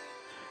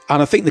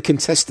 And I think the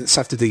contestants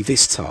have to do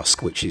this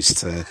task, which is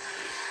to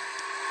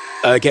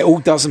get all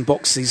dozen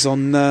boxes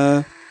on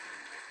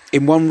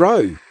in one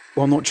row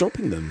while not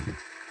dropping them.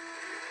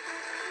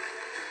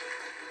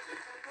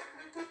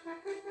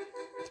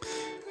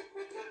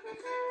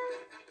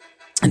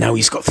 And now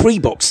he's got 3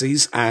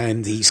 boxes,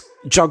 and he's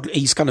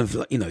kind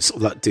of, you know, sort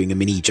of like doing a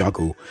mini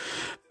juggle,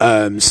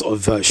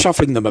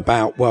 shuffling them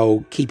about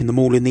while keeping them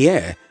all in the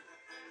air.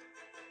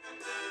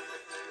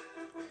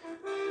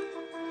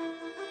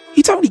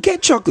 You don't really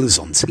get jugglers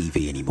on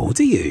TV anymore,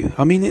 do you?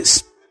 I mean, you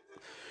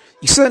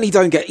certainly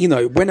don't get, you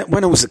know,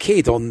 when I was a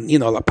kid on, you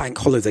know, like bank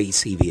holiday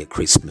TV at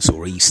Christmas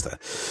or Easter,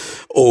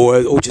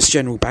 or just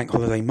general bank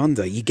holiday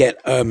Monday, you get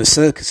a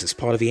circus as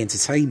part of the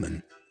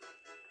entertainment.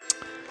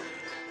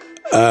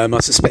 I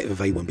suspect that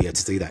they won't be able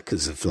to do that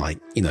because of, like,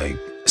 you know,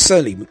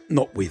 certainly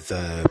not with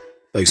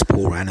those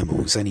poor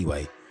animals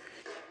anyway.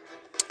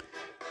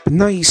 But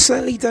no, you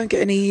certainly don't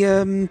get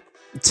any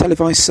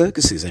televised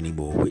circuses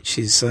anymore, which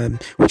is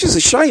a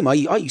shame. I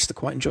used to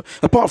quite enjoy,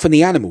 apart from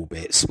the animal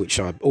bits, which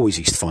I always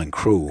used to find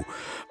cruel.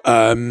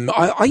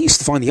 I used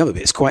to find the other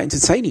bits quite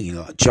entertaining, you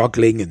know, like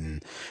juggling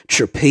and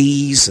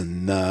trapeze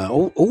and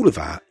all of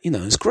that. You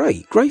know, it's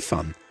great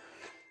fun.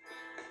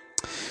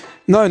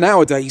 No,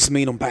 nowadays, I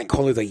mean, on bank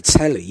holiday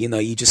telly, you know,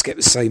 you just get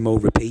the same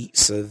old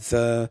repeats of,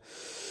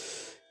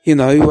 you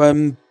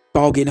know,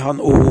 Bargain Hunt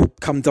or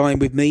Come Dine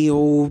With Me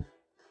or,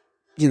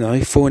 you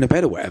know, Four in a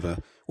Bed or whatever.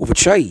 Or The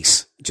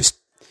Chase. Just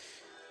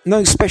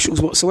no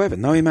specials whatsoever.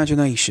 No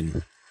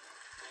imagination.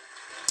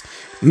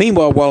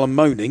 Meanwhile, while I'm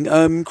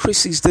moaning,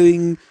 Chris is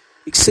doing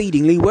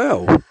exceedingly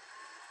well.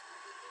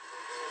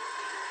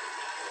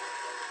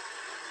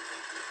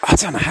 I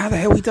don't know how the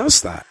hell he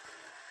does that.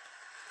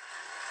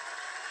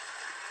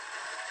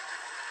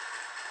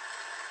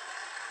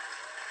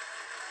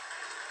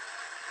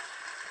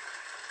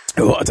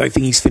 Oh, I don't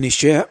think he's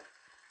finished yet.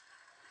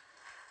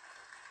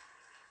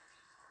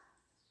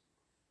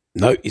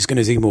 No, he's going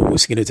to do more.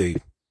 What's he going to do?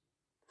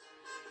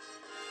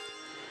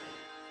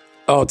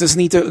 Oh, doesn't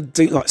he do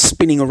like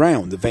spinning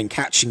around and then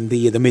catching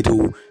the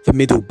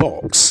middle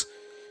box?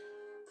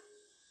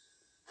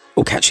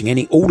 Or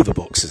catching all of the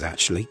boxes,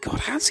 actually.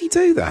 God, how does he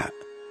do that?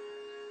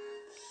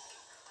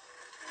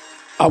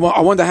 I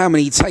wonder how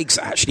many takes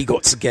it actually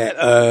got to get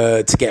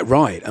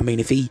right. I mean,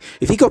 if he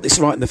got this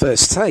right in the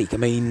first take, I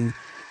mean,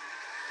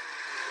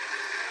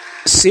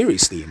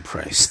 seriously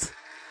impressed.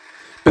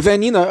 But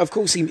then, you know, of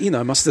course, he, you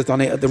know, must have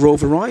done it at the Royal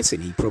Variety,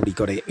 and he probably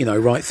got it, you know,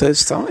 right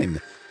first time.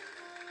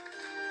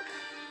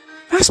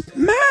 That's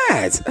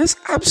mad. That's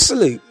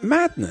absolute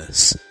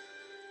madness.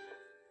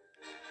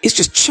 It's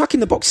just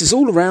chucking the boxes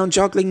all around,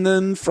 juggling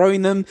them,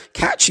 throwing them,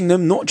 catching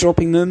them, not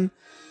dropping them.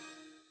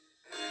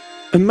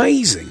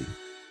 Amazing.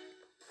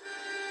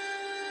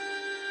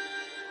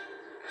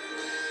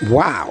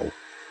 Wow.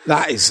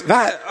 That is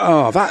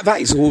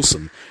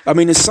awesome. I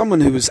mean, as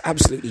someone who has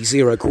absolutely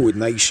zero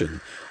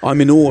coordination, I'm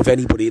in awe of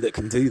anybody that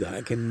can do that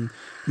and can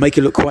make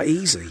it look quite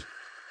easy.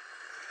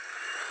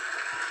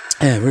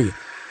 Yeah, really.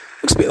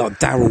 Looks a bit like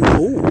Daryl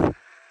Hall.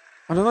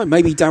 I don't know,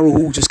 maybe Daryl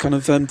Hall just kind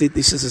of did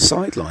this as a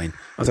sideline.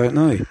 I don't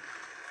know.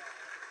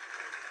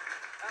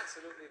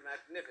 Absolutely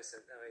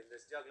magnificent. I mean,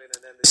 there's juggling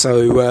and then there's...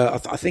 So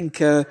I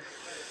think our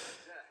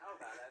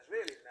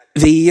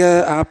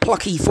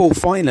plucky 4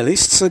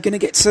 finalists are going to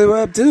get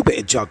to do a bit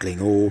of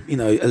juggling, or, you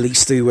know, at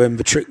least do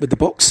the trick with the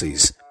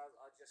boxes. I'm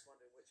just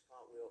wondering which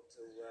part we ought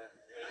to...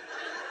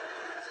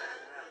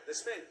 the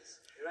spins.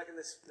 You reckon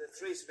the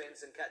 3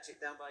 spins and catch it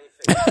down by your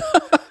feet?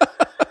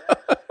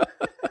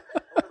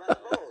 What about the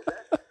balls,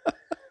 eh?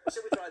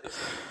 Should we try this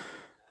one?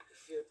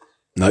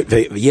 No,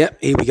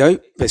 here we go.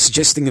 They're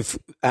suggesting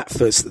at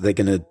first that they're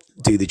going to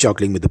do the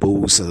juggling with the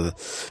balls,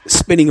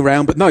 spinning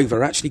around, but no,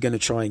 they're actually going to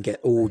try and get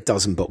all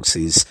dozen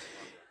boxes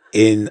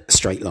in a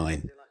straight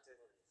line.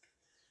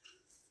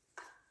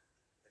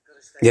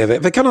 Yeah,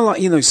 they're kind of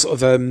like,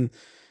 sort of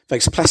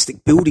those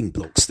plastic building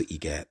blocks that you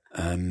get.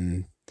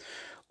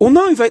 Or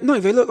no,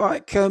 they look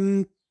like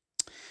the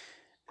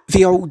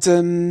old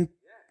Mr.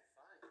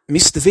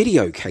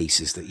 Video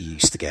cases that you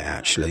used to get,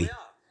 actually.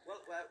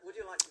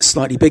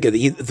 Slightly bigger,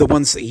 the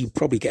ones that you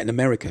probably get in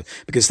America,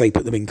 because they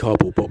put them in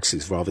cardboard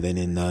boxes rather than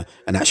in an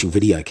actual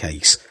video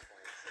case.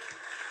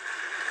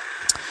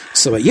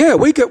 So yeah,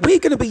 we're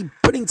going to be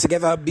putting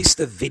together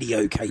Mr.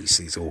 Video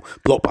cases or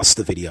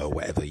Blockbuster Video or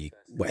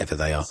whatever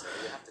they are. So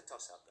we have to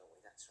toss up, don't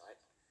we? That's right.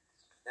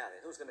 Now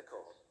then, who's going to call?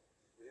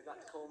 Would you like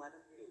to call, madam?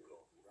 You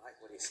call, right?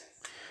 What do you say?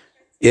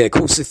 Yeah, of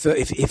course.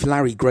 If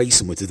Larry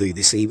Grayson were to do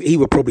this, he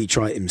would probably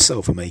try it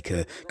himself and make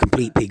a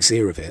complete pig's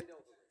ear of it.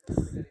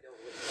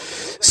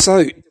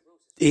 So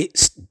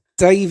it's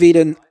David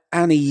and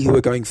Annie who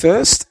are going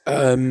first.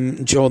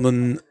 John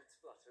and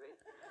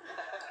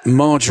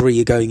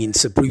Marjorie are going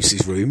into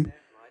Bruce's room.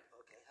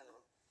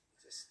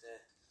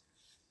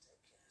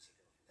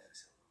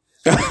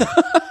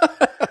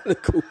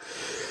 Cool.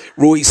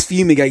 Roy's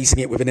fumigating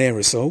it with an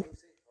aerosol.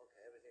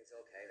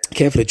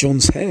 Careful of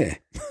John's hair.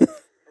 We'll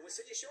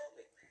see you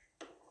shortly.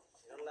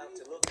 You're not allowed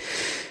to look.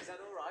 Is that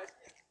all right?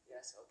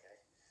 Yes, okay.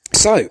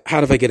 So,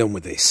 how do they get on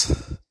with this? Would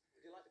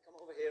you like to come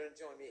over here and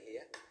join me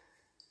here?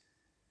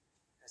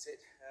 That's it.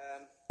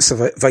 So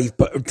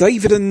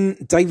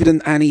David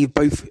and Annie have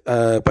both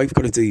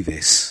got to do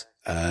this.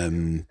 Have a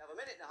minute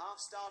and a half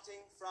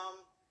starting from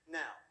now.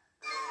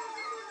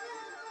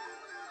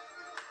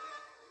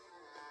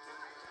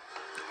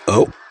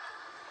 Oh,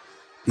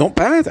 not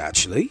bad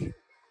actually.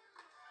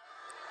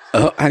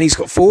 Annie's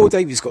got 4.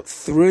 David's got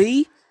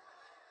 3.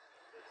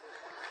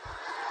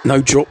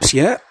 No drops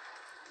yet.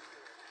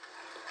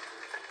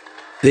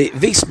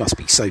 This must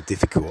be so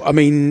difficult. I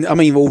mean,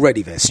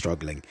 already they're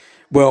struggling.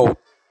 Well,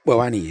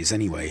 Annie is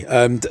anyway.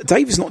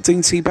 David's not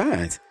doing too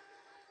bad.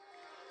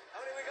 How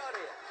many we got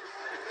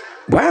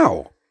here?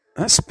 Wow,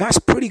 that's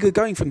pretty good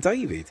going from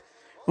David.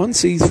 1,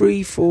 2,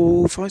 3,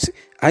 4, 5, 6,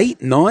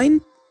 8,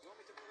 9.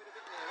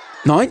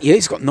 9. Yeah,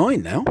 he's got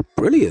 9 now.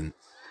 Brilliant.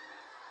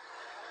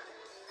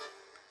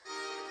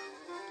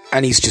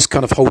 And he's just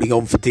kind of holding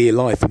on for dear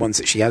life, the ones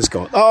that she has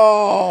got.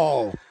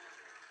 Oh,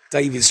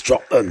 David's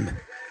dropped them.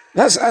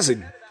 That's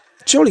a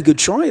jolly good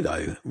try,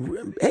 though.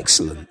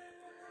 Excellent. You've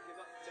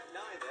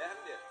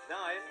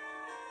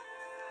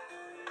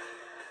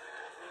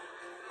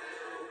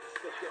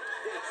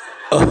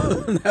got 9 there,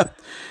 haven't you?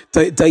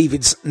 9.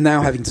 David's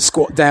now having to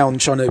squat down,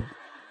 trying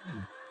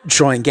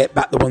and get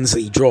back the ones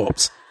that he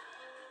dropped.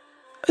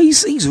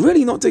 He's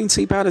really not doing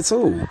too bad at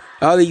all.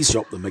 Oh, he's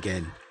dropped them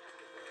again.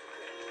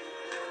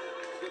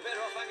 You're better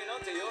off hanging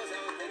on to yours,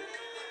 I would think.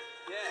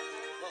 Yeah.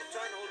 Well,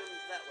 try and hold them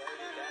that way if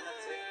you can.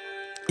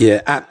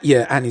 That's it.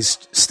 Yeah, Annie's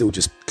still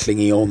just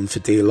clinging on for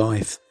dear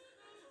life.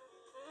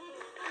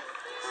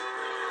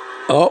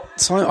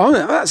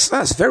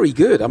 That's very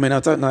good. I mean, I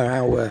don't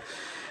know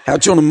how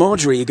John and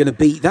Marjorie are going to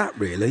beat that.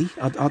 Really,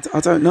 I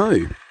don't know.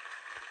 Okay. Right.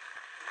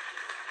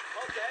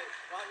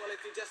 Well,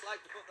 if you'd just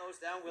like to put those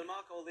down, we'll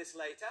mark all this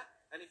later.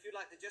 And if you'd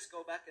like to just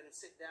go back and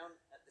sit down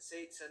at the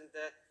seats, and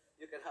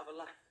you can have a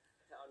laugh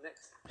at our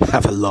next.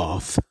 Have a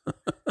laugh.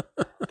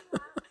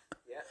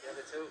 Yeah, the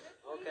other two.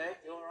 Okay,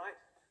 you all right?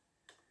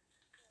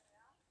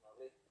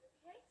 Lovely.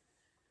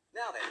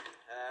 Now then.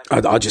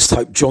 I just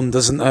hope John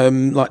doesn't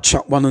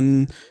chuck one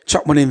in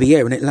the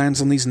air and it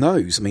lands on his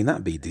nose. I mean,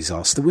 that'd be a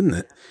disaster, wouldn't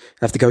it?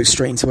 Have to go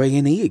straight into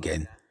A&E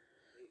again.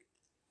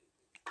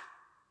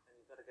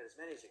 You've got to get as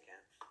many as you can.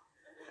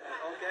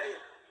 Okay,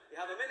 you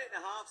have a minute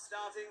and a half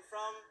starting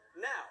from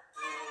now.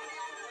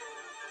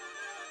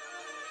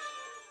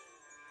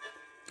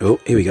 Oh,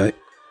 here we go.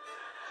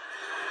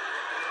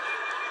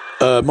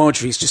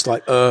 Marjorie's just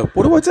like,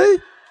 what do I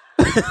do?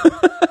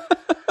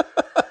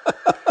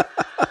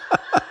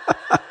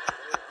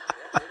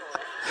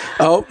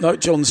 Oh, no,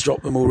 John's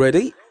dropped them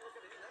already.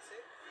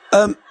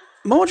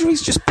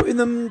 Marjorie's just putting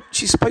them,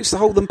 she's supposed to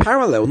hold them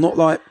parallel, not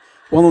like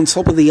one on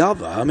top of the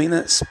other. I mean,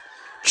 that's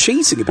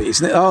cheating a bit,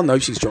 isn't it? Oh, no,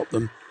 she's dropped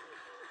them.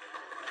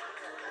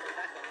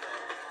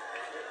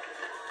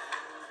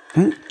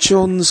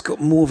 John's got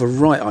more of a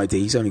right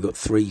idea. He's only got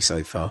 3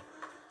 so far.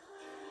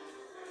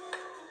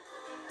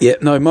 Yeah,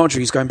 no,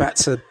 Marjorie's going back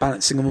to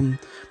balancing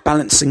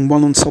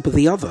one on top of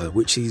the other,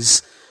 which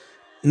is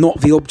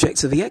not the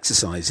object of the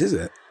exercise, is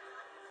it?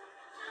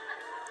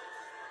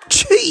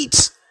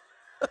 Cheat!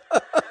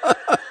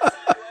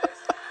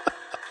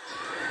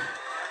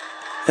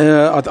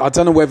 I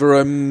don't know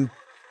whether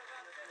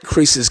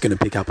Chris is going to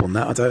pick up on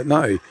that. I don't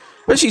know.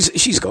 But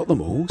she's got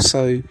them all,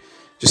 so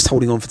just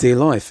holding on for dear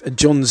life. And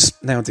John's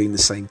now doing the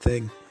same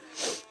thing.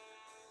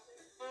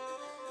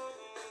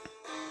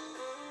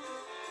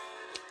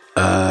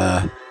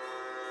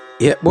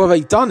 Yeah, well,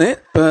 they've done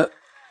it, but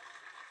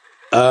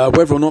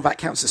whether or not that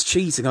counts as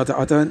cheating, I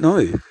don't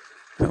know.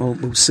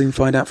 We'll soon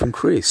find out from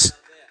Chris.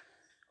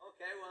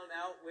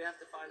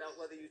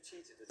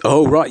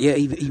 Oh, right, yeah,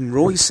 even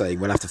Roy's saying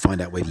we'll have to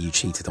find out whether you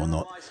cheated or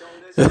not.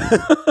 And give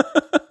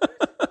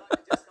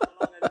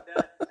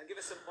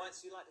us some points.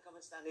 You'd like to come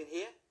and stand in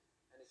here,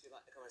 and if you'd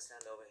like to come and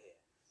stand over here.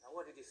 Now,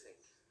 what did you think?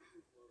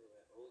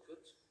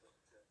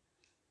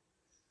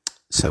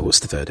 So what's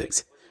the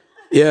verdict?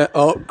 Yeah,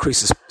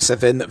 Chris has said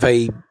then that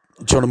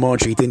John and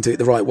Marjorie didn't do it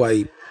the right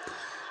way.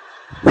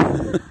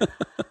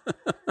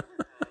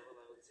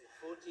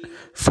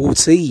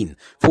 14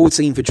 for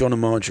John and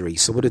Marjorie.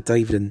 So what did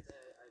David and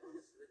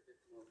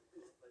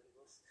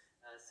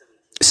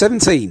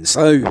 17?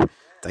 So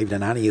David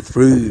and Annie are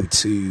through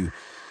to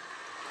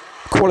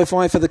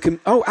qualify for the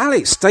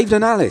Alice, David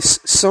and Alice.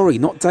 Sorry,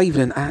 not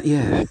David and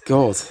yeah,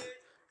 God.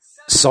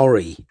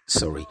 Sorry,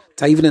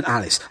 David and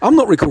Alice. I'm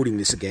not recording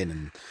this again,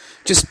 and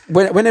just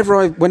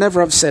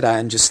whenever I've said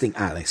Anne, just think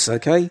Alice,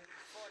 okay?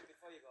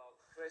 Before you go,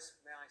 Chris,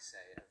 may I say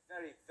a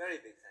very, very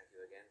big thank you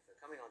again for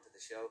coming onto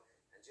the show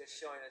and just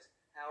showing us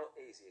how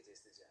easy it is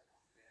to gel.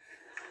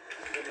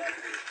 Good luck.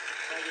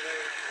 Thank you very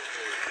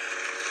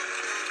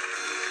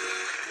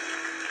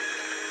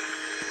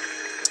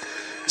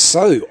much.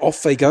 So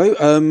off they go.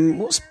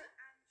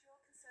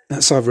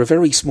 That's either a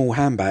very small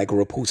handbag or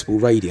a portable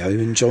radio,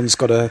 and John's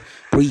got a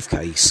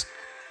briefcase.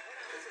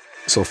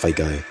 So off they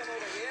go.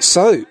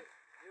 So,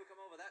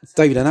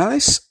 David and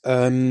Alice.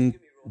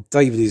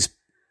 David is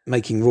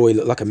making Roy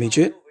look like a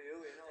midget.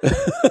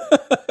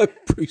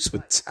 Bruce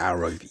would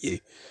tower over you.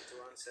 To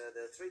answer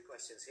the 3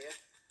 questions here,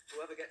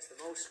 whoever gets the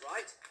most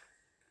right,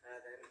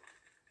 then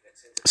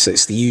gets into So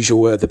it's the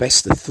usual, the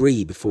best of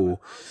 3 before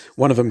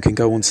one of them can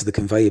go onto the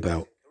conveyor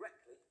belt.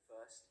 correctly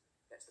first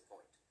gets the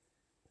point.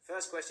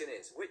 First question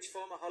is, which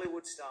former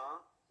Hollywood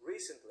star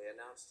recently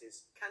announced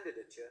his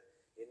candidature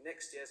in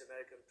next year's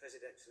American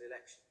presidential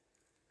election?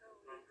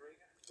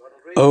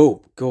 Ronald Reagan.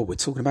 Oh, God, we're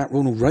talking about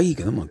Ronald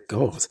Reagan. Oh, my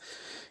God.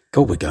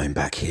 God, we're going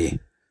back here. And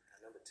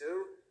number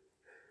 2,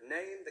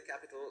 name the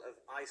capital of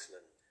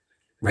Iceland.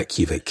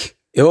 Reykjavik.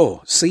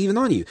 Oh, see, even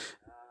I knew.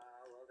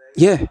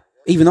 Yeah,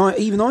 even I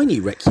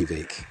knew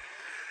Reykjavik.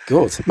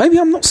 God, maybe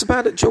I'm not so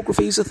bad at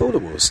geography as I thought I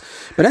was.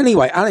 But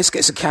anyway, Alice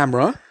gets a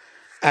camera,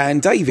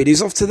 and David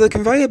is off to the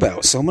conveyor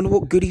belt. So I wonder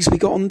what goodies we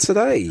got on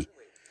today.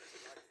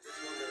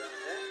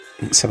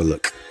 Let's have a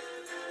look.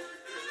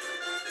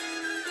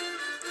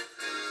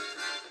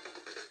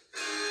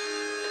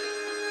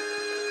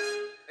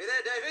 Hey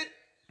there, David.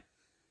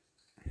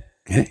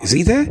 Yeah, is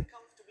he there?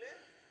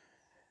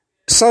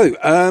 So,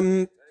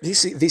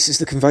 this is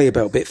the conveyor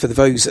belt bit. For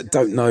those that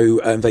don't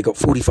know, they got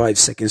 45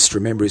 seconds to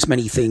remember as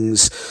many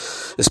things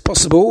as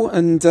possible,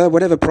 and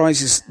whatever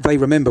prizes they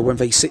remember when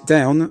they sit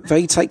down,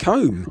 they take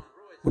home.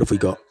 What have we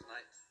got? An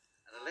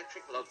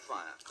electric log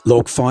fire.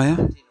 Log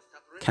fire,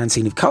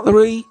 canteen of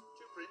cutlery,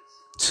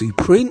 2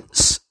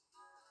 prints.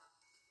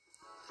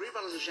 3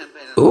 bottles of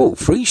champagne. Oh,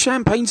 3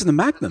 champagnes and a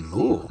Magnum.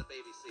 Oh,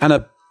 and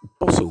a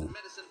bottle.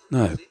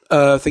 No,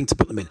 thing to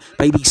put them in.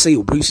 Baby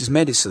seal, Bruce's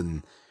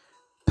medicine,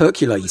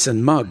 percolate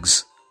and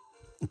mugs,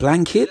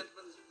 blanket.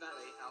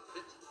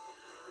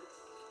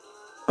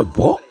 A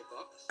what?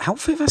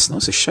 Outfit? That's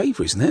nice. A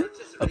shaver, isn't it?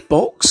 A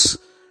box,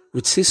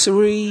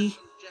 rotisserie,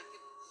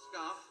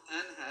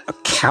 a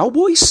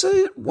cowboy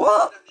suit.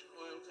 What?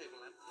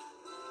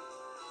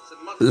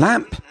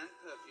 Lamp,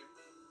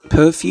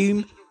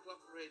 perfume,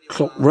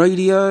 clock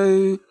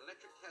radio,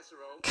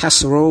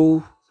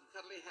 casserole.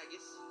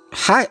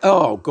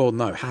 Oh God,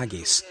 no,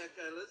 haggis.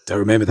 Don't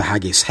remember the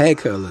haggis. Hair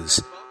curlers,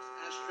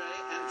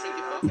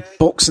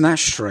 box and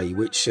ashtray,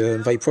 which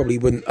they probably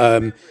wouldn't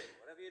have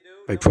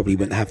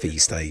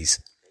these days.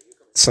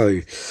 So,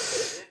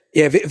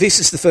 yeah, this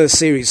is the first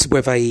series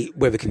where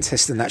the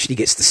contestant actually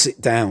gets to sit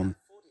down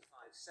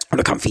on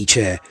a comfy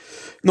chair.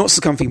 Not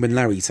so comfy when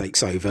Larry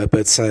takes over,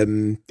 but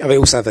they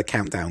also have a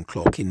countdown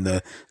clock in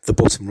the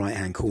bottom right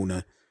hand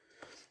corner.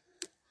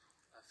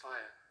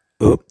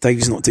 Oh,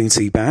 Dave's not doing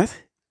too bad.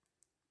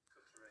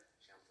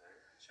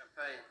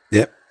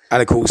 Yep,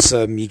 and of course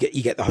you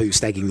get the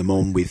host egging them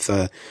on with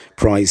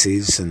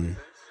prizes and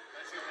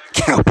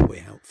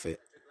cowboy outfit.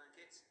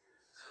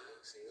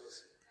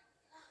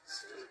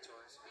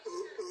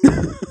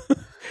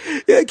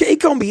 Yeah, it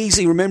can't be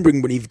easy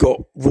remembering when you've got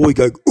Roy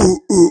going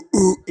ooh ooh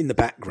ooh in the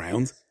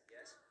background.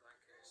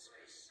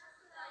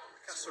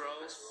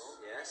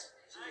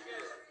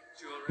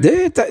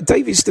 Yeah,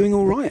 David's doing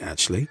all right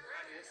actually.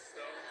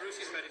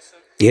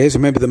 Yes,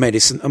 remember the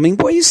medicine. I mean,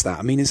 what is that?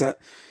 I mean, is that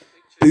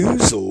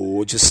booze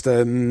or just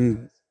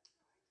one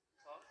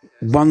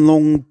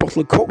long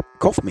bottle of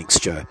cough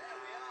mixture?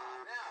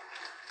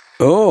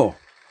 Oh.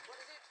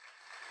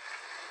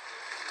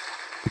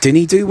 Didn't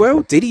he do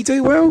well? Did he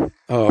do well?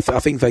 Oh, I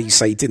think they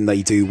say, didn't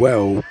they do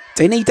well?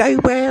 Didn't he do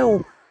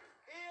well?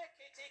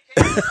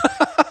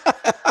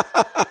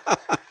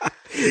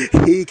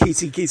 Here,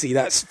 kitty, kitty.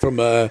 That's from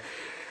the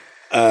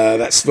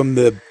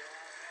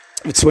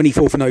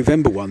 24th of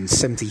November one,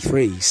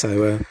 73.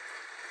 So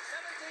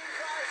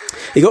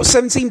he got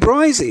 17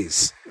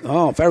 prizes.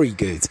 Oh, very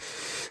good.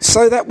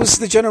 So that was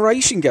the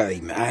generation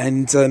game,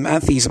 and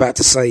Anthony's about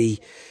to say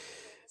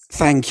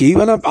thank you,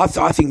 and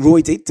I think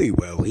Roy did do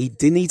well.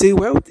 Didn't he do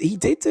well? He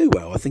did do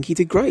well. I think he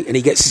did great, and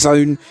he gets his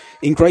own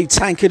engraved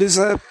tankard as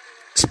a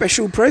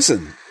special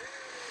present.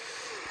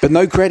 But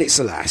no credits,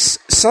 alas.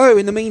 So,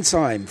 in the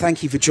meantime,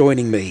 thank you for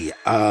joining me.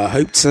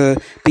 Hope to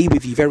be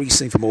with you very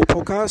soon for more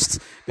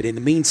podcasts. But in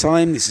the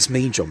meantime, this is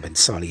me, John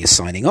Bensalius,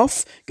 signing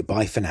off.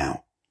 Goodbye for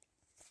now.